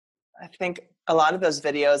lot of those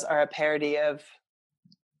videos are a parody of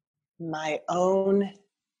my own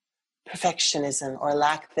perfectionism or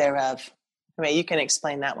lack thereof. I mean, you can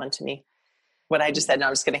explain that one to me. what I just said. No,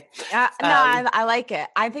 I'm just kidding. I like it.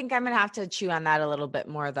 I think I'm going to have to chew on that a little bit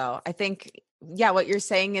more though. I think, yeah, what you're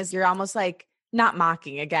saying is you're almost like not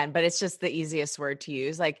mocking again, but it's just the easiest word to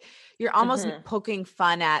use. Like you're almost poking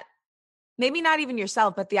fun at maybe not even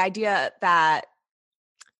yourself, but the idea that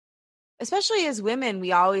especially as women,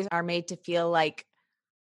 we always are made to feel like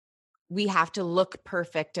we have to look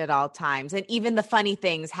perfect at all times. And even the funny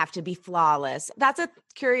things have to be flawless. That's a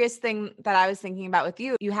curious thing that I was thinking about with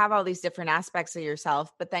you. You have all these different aspects of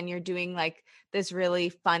yourself, but then you're doing like this really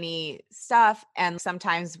funny stuff. And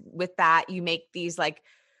sometimes with that, you make these like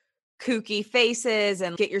kooky faces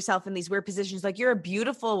and get yourself in these weird positions. Like you're a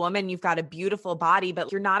beautiful woman. You've got a beautiful body,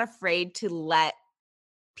 but you're not afraid to let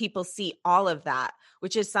people see all of that,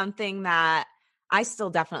 which is something that I still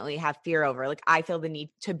definitely have fear over. Like I feel the need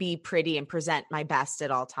to be pretty and present my best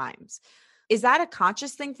at all times. Is that a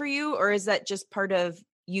conscious thing for you, or is that just part of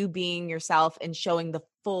you being yourself and showing the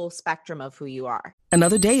full spectrum of who you are?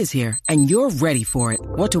 Another day is here and you're ready for it.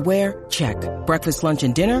 What to wear? Check. Breakfast, lunch,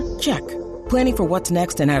 and dinner? Check. Planning for what's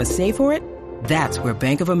next and how to save for it? That's where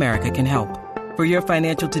Bank of America can help. For your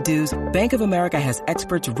financial to-dos, Bank of America has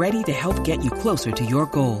experts ready to help get you closer to your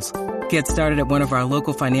goals. Get started at one of our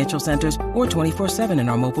local financial centers or 24/7 in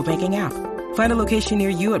our mobile banking app. Find a location near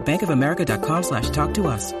you at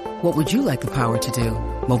bankofamerica.com/talktous. What would you like the power to do?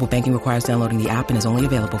 Mobile banking requires downloading the app and is only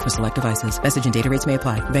available for select devices. Message and data rates may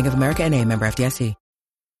apply. Bank of America NA, member FDIC.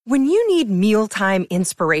 When you need mealtime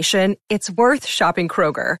inspiration, it's worth shopping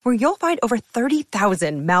Kroger, where you'll find over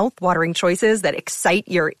 30,000 mouth-watering choices that excite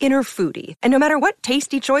your inner foodie. And no matter what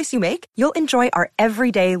tasty choice you make, you'll enjoy our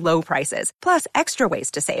everyday low prices, plus extra ways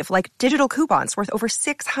to save, like digital coupons worth over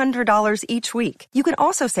 $600 each week. You can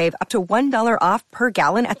also save up to $1 off per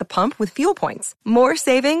gallon at the pump with fuel points. More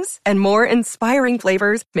savings and more inspiring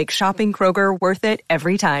flavors make shopping Kroger worth it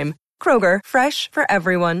every time. Kroger, fresh for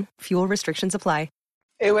everyone. Fuel restrictions apply.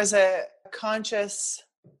 It was a conscious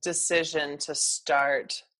decision to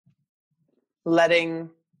start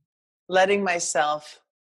letting myself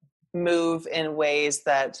move in ways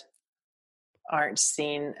that aren't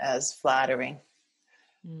seen as flattering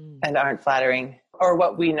and aren't flattering, or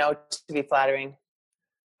what we know to be flattering.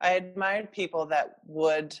 I admired people that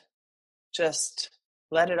would just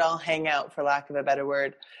let it all hang out, for lack of a better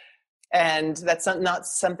word. And that's not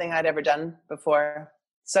something I'd ever done before.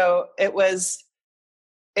 So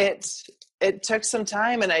it took some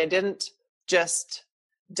time, and I didn't just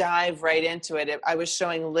dive right into it. I was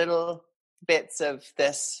showing little bits of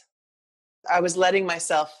this. I was letting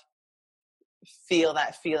myself feel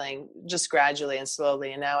that feeling just gradually and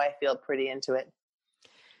slowly, and now I feel pretty into it.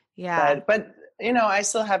 Yeah. But you know, I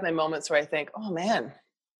still have my moments where I think, oh man,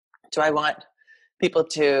 do I want people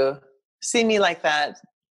to see me like that?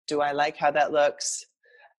 Do I like how that looks?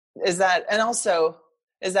 Is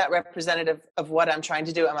that representative of what I'm trying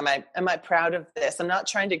to do? Am I proud of this? I'm not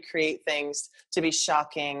trying to create things to be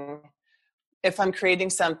shocking. If I'm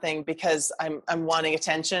creating something because I'm wanting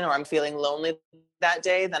attention, or I'm feeling lonely that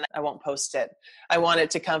day, then I won't post it. I want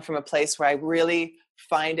it to come from a place where I really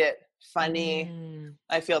find it funny.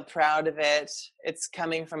 I feel proud of it. It's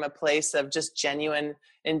coming from a place of just genuine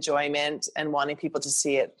enjoyment and wanting people to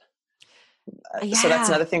see it. So that's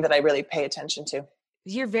another thing that I really pay attention to.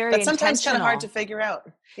 You're very That's sometimes kind of hard to figure out.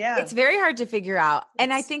 Yeah. It's very hard to figure out.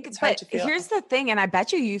 And I think, but here's the thing, and I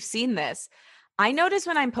bet you've seen this. I notice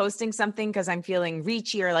when I'm posting something because I'm feeling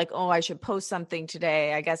reachy, or like, oh, I should post something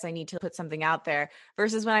today. I guess I need to put something out there,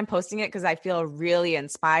 versus when I'm posting it because I feel really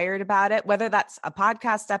inspired about it, whether that's a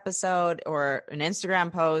podcast episode or an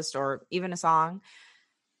Instagram post or even a song.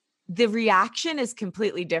 The reaction is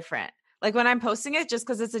completely different. Like when I'm posting it just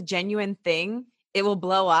because it's a genuine thing, it will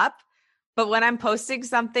blow up. But when I'm posting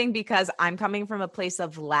something because I'm coming from a place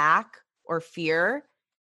of lack or fear,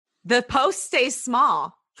 the post stays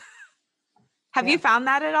small. Have you found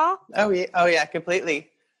that at all? Oh yeah, completely.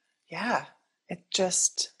 Yeah.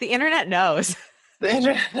 The internet knows. The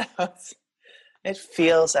internet knows. It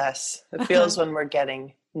feels us. It feels when we're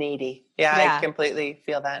getting needy. Yeah, I completely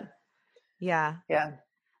feel that. Yeah. Yeah.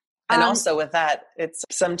 And also with that, it's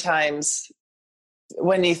sometimes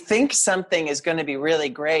when you think something is going to be really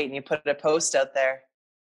great and you put a post out there,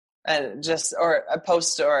 or a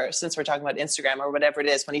post, or since we're talking about Instagram or whatever it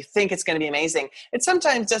is, when you think it's going to be amazing, it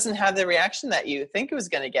sometimes doesn't have the reaction that you think it was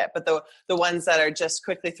going to get. But the ones that are just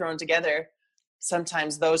quickly thrown together,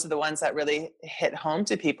 sometimes those are the ones that really hit home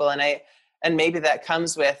to people. And maybe that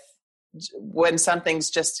comes with when something's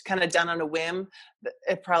just kind of done on a whim,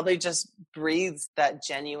 it probably just breathes that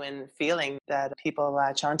genuine feeling that people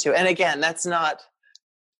latch onto. And again, that's not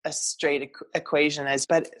a straight equation,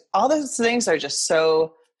 but all those things are just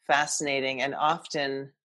so fascinating and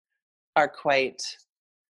often are quite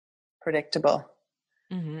predictable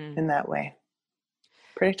in that way.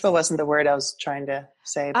 Predictable wasn't the word I was trying to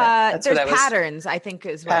say, but that's there's what I was. Patterns, I think,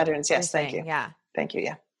 is what Patterns. you're Yes. Thank saying. you. Yeah. Thank you.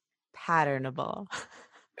 Yeah. Patternable.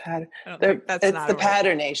 Pattern. That's it's not the a word.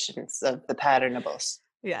 patternations of the patternables.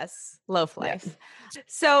 Yes. Loaf life. Yeah.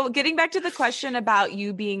 So getting back to the question about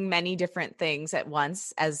you being many different things at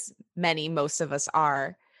once, as most of us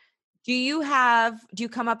are, do you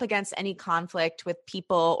come up against any conflict with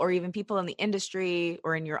people or even people in the industry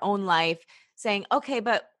or in your own life saying, okay,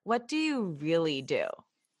 but what do you really do?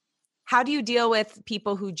 How do you deal with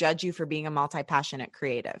people who judge you for being a multi-passionate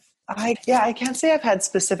creative? I can't say I've had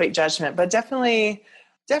specific judgment, but definitely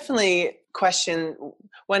question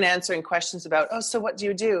when answering questions about, oh, so what do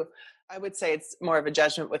you do? I would say it's more of a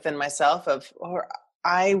judgment within myself of, or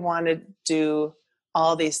I want to do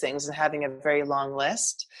all these things and having a very long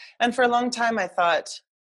list. And for a long time, I thought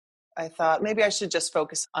maybe I should just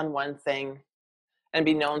focus on one thing and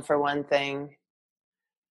be known for one thing.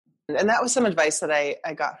 And that was some advice that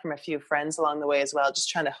I got from a few friends along the way as well, just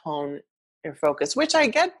trying to hone your focus, which I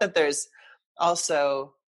get that there's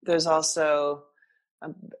also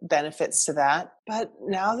benefits to that. But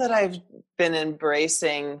now that I've been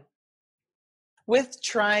embracing with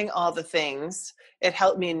trying all the things, it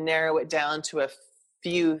helped me narrow it down to a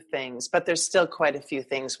few things, but there's still quite a few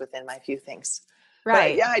things within my few things.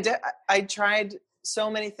 Right. But yeah, I tried so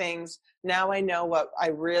many things. Now I know what I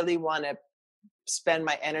really want to spend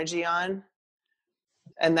my energy on.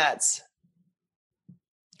 And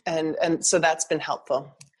so that's been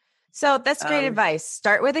helpful. So that's great advice.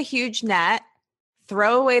 Start with a huge net,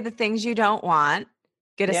 throw away the things you don't want,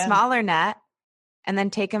 get a smaller net, and then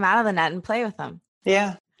take them out of the net and play with them.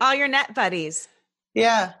 Yeah. All your net buddies.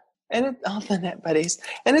 Yeah. And all the net buddies.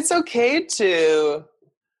 And it's okay to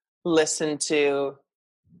listen to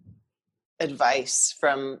advice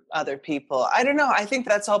from other people. I don't know. I think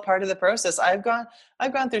that's all part of the process. I've gone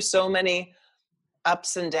through so many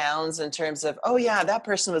ups and downs in terms of, oh yeah, that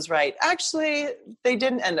person was right. Actually, they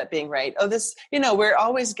didn't end up being right. Oh, this, we're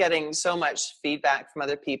always getting so much feedback from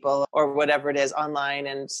other people or whatever it is online,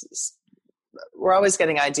 and we're always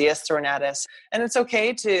getting ideas thrown at us. And it's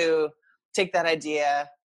okay to take that idea,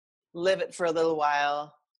 live it for a little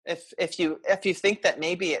while. If you think that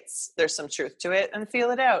maybe there's some truth to it, and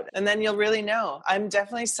feel it out, and then you'll really know. I'm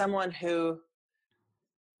definitely someone who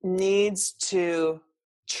needs to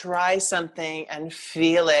try something and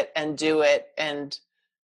feel it and do it, and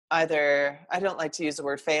either, I don't like to use the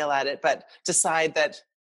word fail at it, but decide that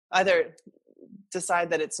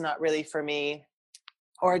it's not really for me,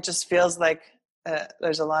 or it just feels like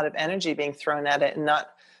there's a lot of energy being thrown at it and not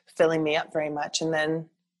filling me up very much, and then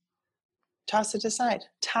toss it aside,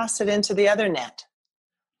 toss it into the other net.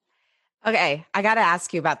 Okay, I got to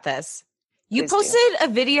ask you about this. You Please posted a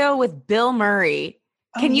video with Bill Murray.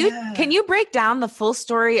 Can you break down the full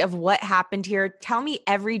story of what happened here? Tell me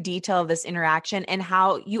every detail of this interaction and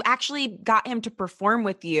how you actually got him to perform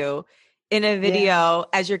with you in a video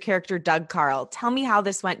as your character Doug Carl. Tell me how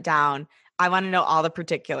this went down. I want to know all the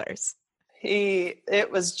particulars.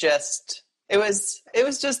 It was just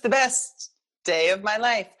the best day of my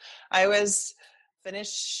life. I was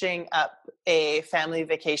finishing up a family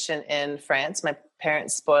vacation in France. My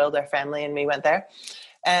parents spoiled our family and we went there.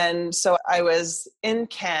 And so I was in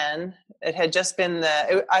Cannes. It had just been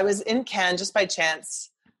I was in Cannes just by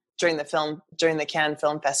chance during the Cannes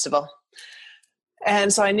Film Festival.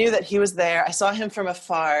 And so I knew that he was there. I saw him from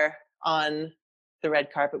afar on the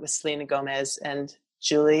red carpet with Selena Gomez and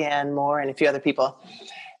Julianne Moore and a few other people.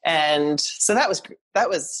 And so that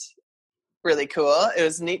was really cool. It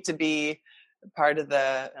was neat to be part of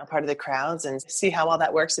the crowds and see how all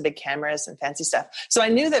that works, the big cameras and fancy stuff. So I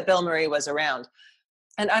knew that Bill Murray was around.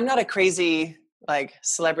 And I'm not a crazy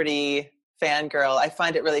celebrity fangirl. I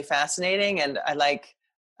find it really fascinating, and I like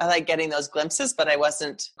getting those glimpses, but I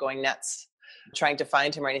wasn't going nuts trying to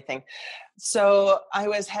find him or anything. So I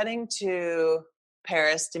was heading to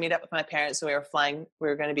Paris to meet up with my parents, and we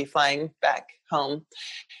were going to be flying back home.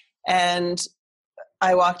 And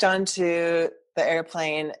I walked onto the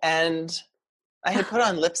airplane and I had put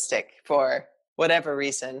on lipstick for whatever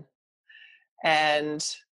reason. And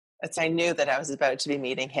I knew that I was about to be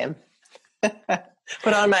meeting him.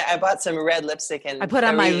 I bought some red lipstick and I put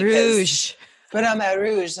on my rouge. Put on my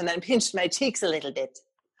rouge and then pinched my cheeks a little bit.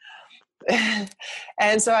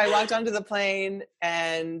 And so I walked onto the plane,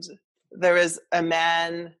 and there was a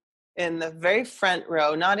man in the very front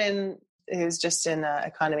row, he was just in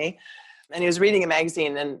economy, and he was reading a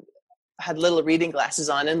magazine and had little reading glasses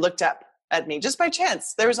on and looked up at me just by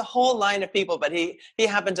chance. There was a whole line of people, but he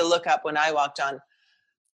happened to look up when I walked on.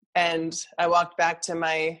 And I walked back to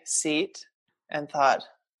my seat and thought,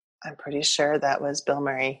 I'm pretty sure that was Bill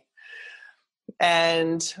Murray.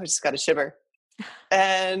 And I just got a shiver.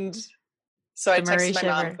 And so I texted my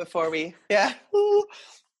mom before I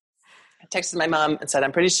texted my mom and said,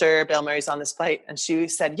 I'm pretty sure Bill Murray's on this flight. And she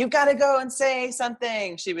said, you got to go and say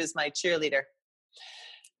something. She was my cheerleader.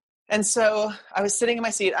 And so I was sitting in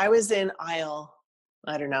my seat. I was in aisle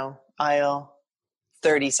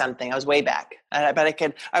 30 something. I was way back,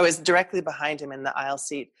 but I was directly behind him in the aisle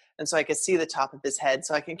seat. And so I could see the top of his head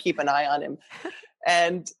so I can keep an eye on him.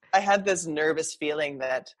 And I had this nervous feeling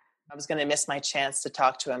that I was going to miss my chance to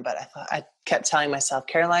talk to him. But I kept telling myself,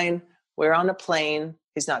 Caroline, we're on a plane.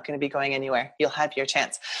 He's not going to be going anywhere. You'll have your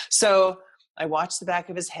chance. So I watched the back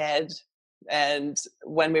of his head. And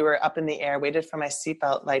when we were up in the air, waited for my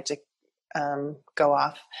seatbelt light to go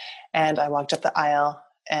off. And I walked up the aisle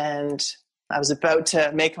and I was about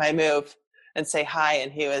to make my move and say hi.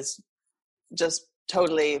 And he was just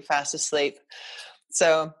totally fast asleep.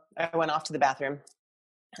 So I went off to the bathroom.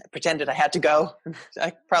 I pretended I had to go.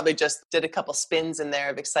 I probably just did a couple spins in there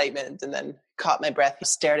of excitement and then caught my breath. You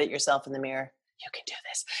stared at yourself in the mirror. You can do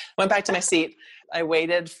this. Went back to my seat. I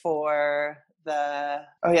waited for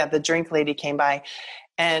the drink lady came by.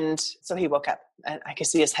 And so he woke up and I could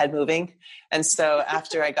see his head moving. And so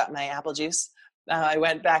after I got my apple juice, I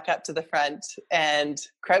went back up to the front and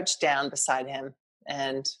crouched down beside him.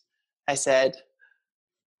 And I said,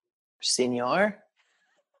 Signor,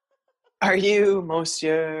 are you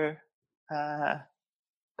Monsieur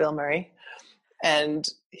Bill Murray? And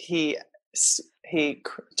he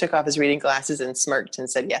took off his reading glasses and smirked and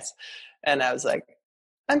said yes. And I was like,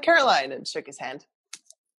 I'm Caroline, and shook his hand.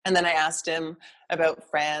 And then I asked him about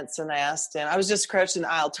France, and I was just crouched in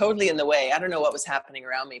the aisle, totally in the way. I don't know what was happening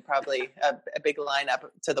around me, probably a big line up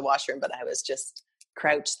to the washroom, but I was just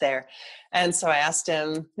crouched there. And so I asked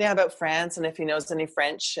him, about France and if he knows any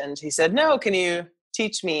French. And he said, no, can you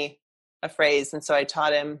teach me a phrase? And so I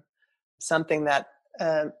taught him something that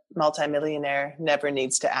a multimillionaire never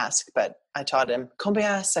needs to ask, but I taught him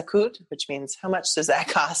combien ça coûte, which means how much does that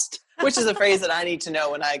cost, which is a phrase that I need to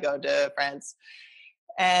know when I go to France.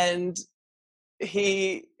 And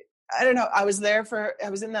I was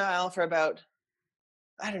in the aisle for about,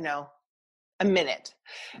 a minute.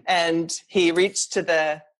 And he reached to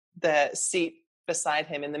the seat beside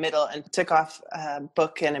him in the middle and took off a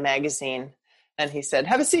book and a magazine. And he said,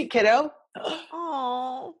 have a seat, kiddo.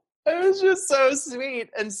 Oh, it was just so sweet.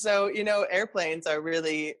 And so, airplanes are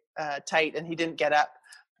really tight, and he didn't get up.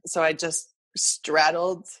 So I just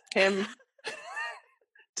straddled him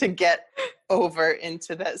to get over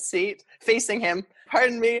into that seat facing him.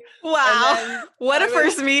 Pardon me. Wow. What a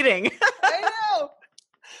first meeting. I know.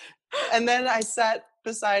 And then I sat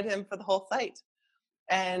beside him for the whole flight.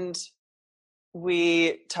 And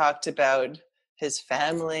we talked about his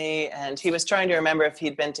family, and he was trying to remember if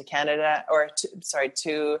he'd been to Canada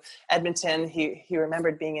to Edmonton. He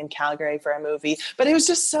remembered being in Calgary for a movie, but he was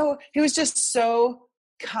just so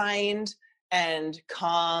kind and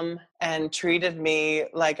calm and treated me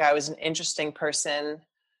like I was an interesting person.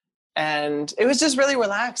 And it was just really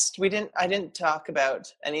relaxed. I didn't talk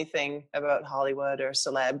about anything about Hollywood or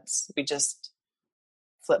celebs. We just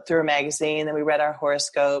flipped through a magazine and we read our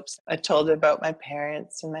horoscopes. I told him about my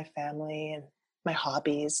parents and my family and my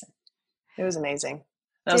hobbies. It was amazing.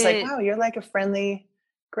 And I was like, wow, you're like a friendly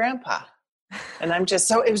grandpa. And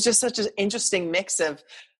it was just such an interesting mix of,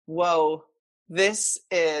 whoa, this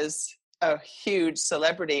is a huge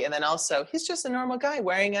celebrity. And then also he's just a normal guy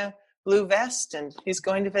wearing a blue vest and he's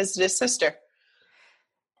going to visit his sister.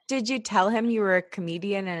 Did you tell him you were a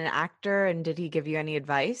comedian and an actor, and did he give you any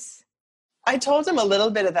advice? I told him a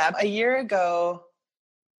little bit of that. A year ago,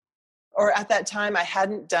 or at that time, I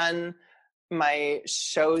hadn't done my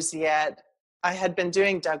shows yet. I had been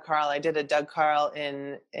doing Doug Carl. I did a Doug Carl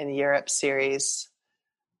in Europe series.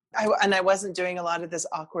 I wasn't doing a lot of this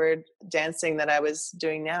awkward dancing that I was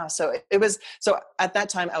doing now. So at that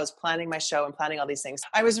time I was planning my show and planning all these things.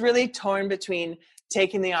 I was really torn between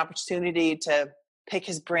taking the opportunity to pick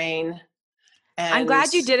his brain. And I'm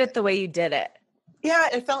glad you did it the way you did it. Yeah,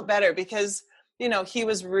 it felt better because, he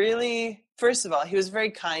was really, first of all, he was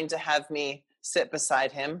very kind to have me sit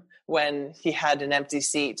beside him when he had an empty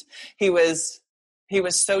seat. He was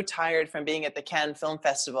so tired from being at the Cannes Film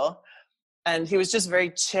Festival. And he was just very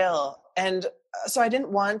chill. And so it didn't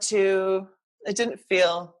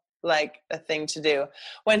feel like a thing to do.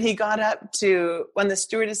 When the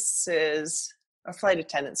stewardesses, or flight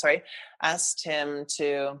attendant, asked him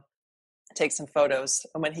to take some photos.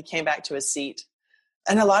 And when he came back to his seat,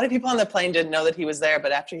 and a lot of people on the plane didn't know that he was there,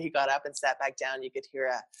 but after he got up and sat back down, you could hear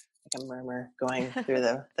a like a murmur going through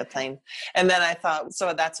the plane. And then I thought,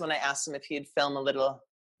 so that's when I asked him if he'd film a little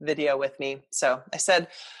video with me. So I said,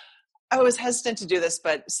 I was hesitant to do this,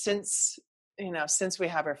 but since we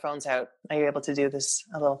have our phones out, are you able to do this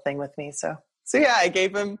a little thing with me? So yeah, I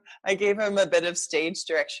gave him a bit of stage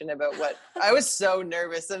direction about what I was so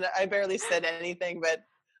nervous, and I barely said anything, but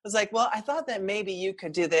I was like, well, I thought that maybe you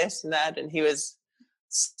could do this and that. And he was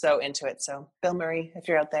so into it. So Bill Murray, if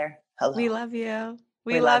you're out there, hello. We love you.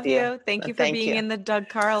 We love you. Thank you for being in the Doug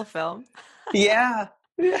Carl film. Yeah.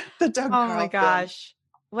 The Doug Carl film. Oh my gosh.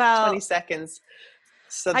 Well, 20 seconds.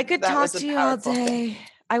 So I could talk to you all day.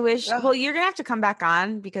 I wish. Oh. Well, you're going to have to come back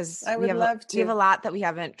on because we have a lot that we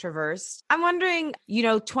haven't traversed. I'm wondering,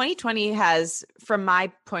 2020 has, from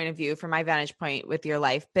my point of view, from my vantage point with your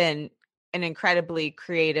life, been an incredibly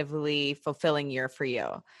creatively fulfilling year for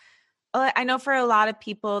you. I know for a lot of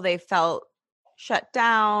people, they felt shut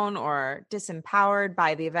down or disempowered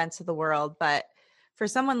by the events of the world. But for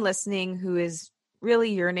someone listening who is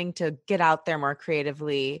really yearning to get out there more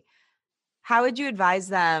creatively, how would you advise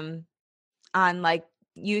them on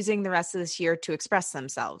using the rest of this year to express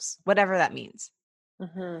themselves, whatever that means?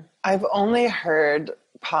 Mm-hmm. I've only heard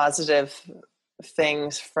positive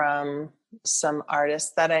things from some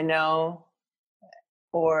artists that I know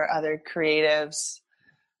or other creatives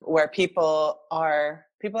where people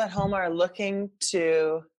at home are looking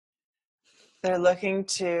to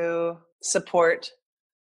support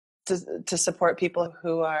people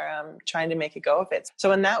who are trying to make a go of it.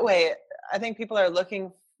 So in that way, I think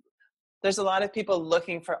there's a lot of people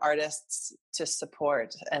looking for artists to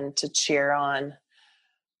support and to cheer on.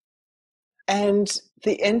 And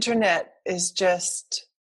the internet is just,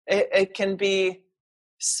 it can be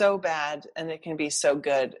so bad and it can be so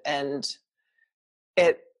good. And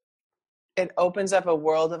it opens up a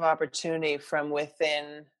world of opportunity from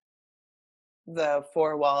within the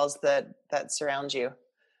four walls that surround you.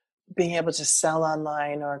 Being able to sell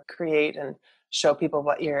online or create and show people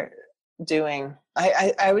what you're doing.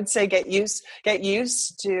 I would say try to get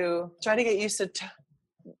used to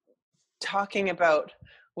talking about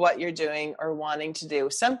what you're doing or wanting to do.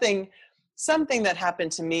 Something that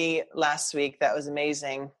happened to me last week that was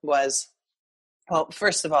amazing was, well,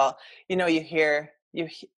 first of all,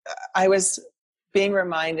 I was being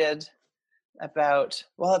reminded about,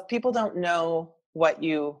 well, if people don't know what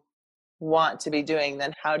you want to be doing,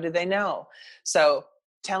 then how do they know? So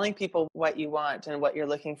telling people what you want and what you're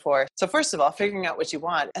looking for. So first of all, figuring out what you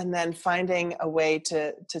want and then finding a way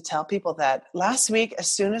to tell people that. Last week, as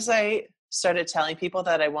soon as I started telling people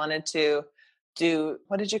that I wanted to do,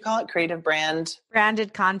 what did you call it?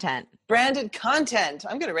 Branded content.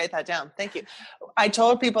 I'm going to write that down. Thank you. I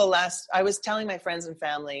told people I was telling my friends and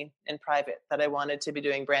family in private that I wanted to be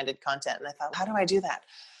doing branded content. And I thought, how do I do that?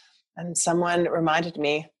 And someone reminded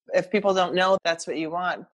me, if people don't know that's what you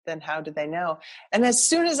want, then how do they know? And as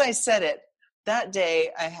soon as I said it, that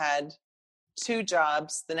day I had 2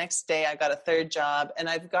 jobs. The next day I got a 3rd job, and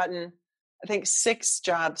I've gotten, I think, 6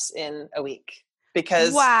 jobs in a week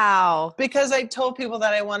because I told people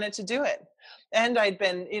that I wanted to do it. And I'd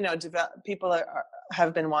been, people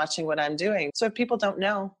have been watching what I'm doing. So if people don't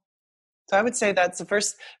know, so I would say that's the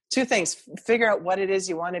first 2 things. Figure out what it is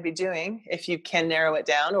you want to be doing, if you can narrow it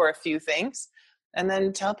down, or a few things, and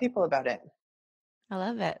then tell people about it. I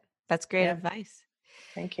love it. That's great advice.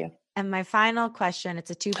 Thank you. And my final question,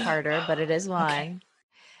 it's a 2-parter, but it is one. Okay.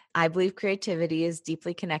 I believe creativity is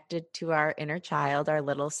deeply connected to our inner child, our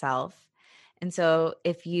little self. And so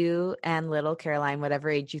if you and little Caroline, whatever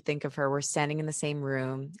age you think of her, were standing in the same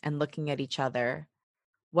room and looking at each other,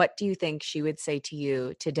 what do you think she would say to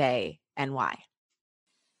you today and why?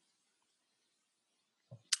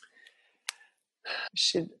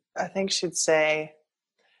 I think she'd say,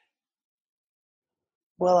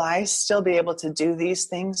 will I still be able to do these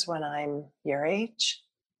things when I'm your age?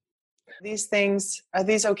 Are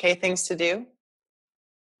these okay things to do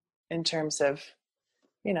in terms of,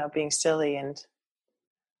 being silly and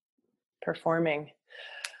performing?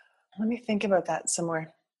 Let me think about that some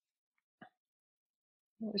more.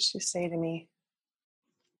 What would she say to me?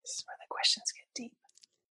 This is where the questions get deep.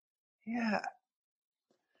 Yeah.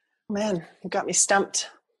 Man, you got me stumped.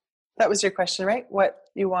 That was your question, right? What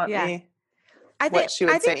you want me? I think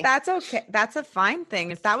that's okay. That's a fine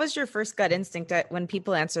thing. If that was your first gut instinct, when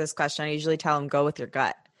people answer this question, I usually tell them go with your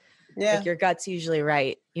gut. Yeah. Your gut's usually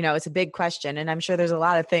right. It's a big question. And I'm sure there's a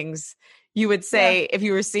lot of things you would say if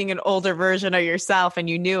you were seeing an older version of yourself and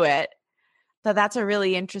you knew it. So that's a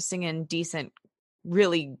really interesting and decent,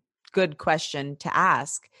 really good question to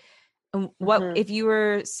ask. What if you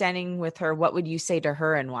were standing with her, what would you say to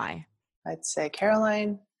her and why? I'd say,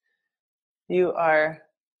 Caroline, you are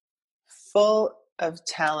full of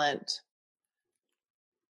talent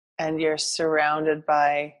and you're surrounded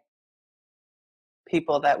by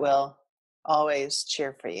people that will always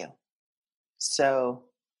cheer for you. So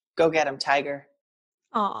go get 'em, Tiger.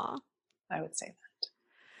 Aw. I would say that.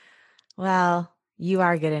 Well, you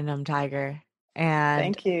are getting them, Tiger. And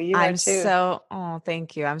thank you. You are too.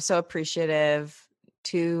 Thank you. I'm so appreciative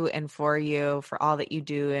to and for you, for all that you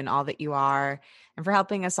do and all that you are, and for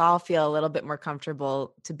helping us all feel a little bit more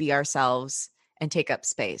comfortable to be ourselves and take up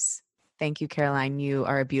space. Thank you, Caroline. You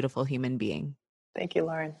are a beautiful human being. Thank you,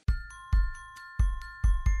 Lauren.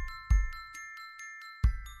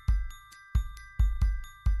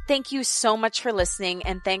 Thank you so much for listening,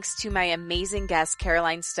 and thanks to my amazing guest,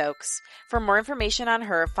 Caroline Stokes. For more information on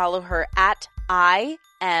her, follow her at I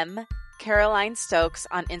am Caroline Stokes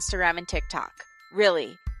on Instagram and TikTok.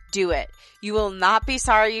 Really, do it. You will not be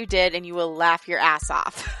sorry you did, and you will laugh your ass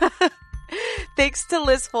off. Thanks to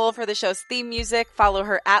Liz Full for the show's theme music. Follow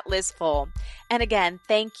her at Liz Full. And again,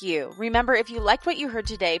 thank you. Remember, if you liked what you heard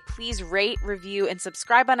today, please rate, review, and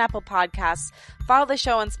subscribe on Apple Podcasts. Follow the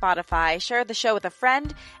show on Spotify, share the show with a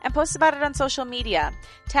friend, and post about it on social media.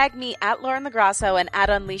 Tag me at Lauren LaGrasso and at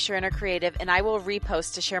Unleash Your Inner Creative, and I will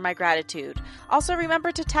repost to share my gratitude. Also,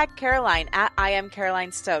 remember to tag Caroline at I am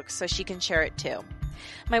Caroline Stokes so she can share it too.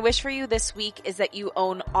 My wish for you this week is that you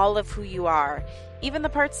own all of who you are, even the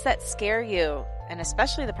parts that scare you, and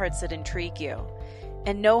especially the parts that intrigue you,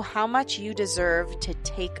 and know how much you deserve to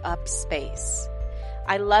take up space.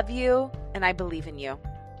 I love you, and I believe in you.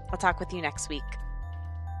 I'll talk with you next week.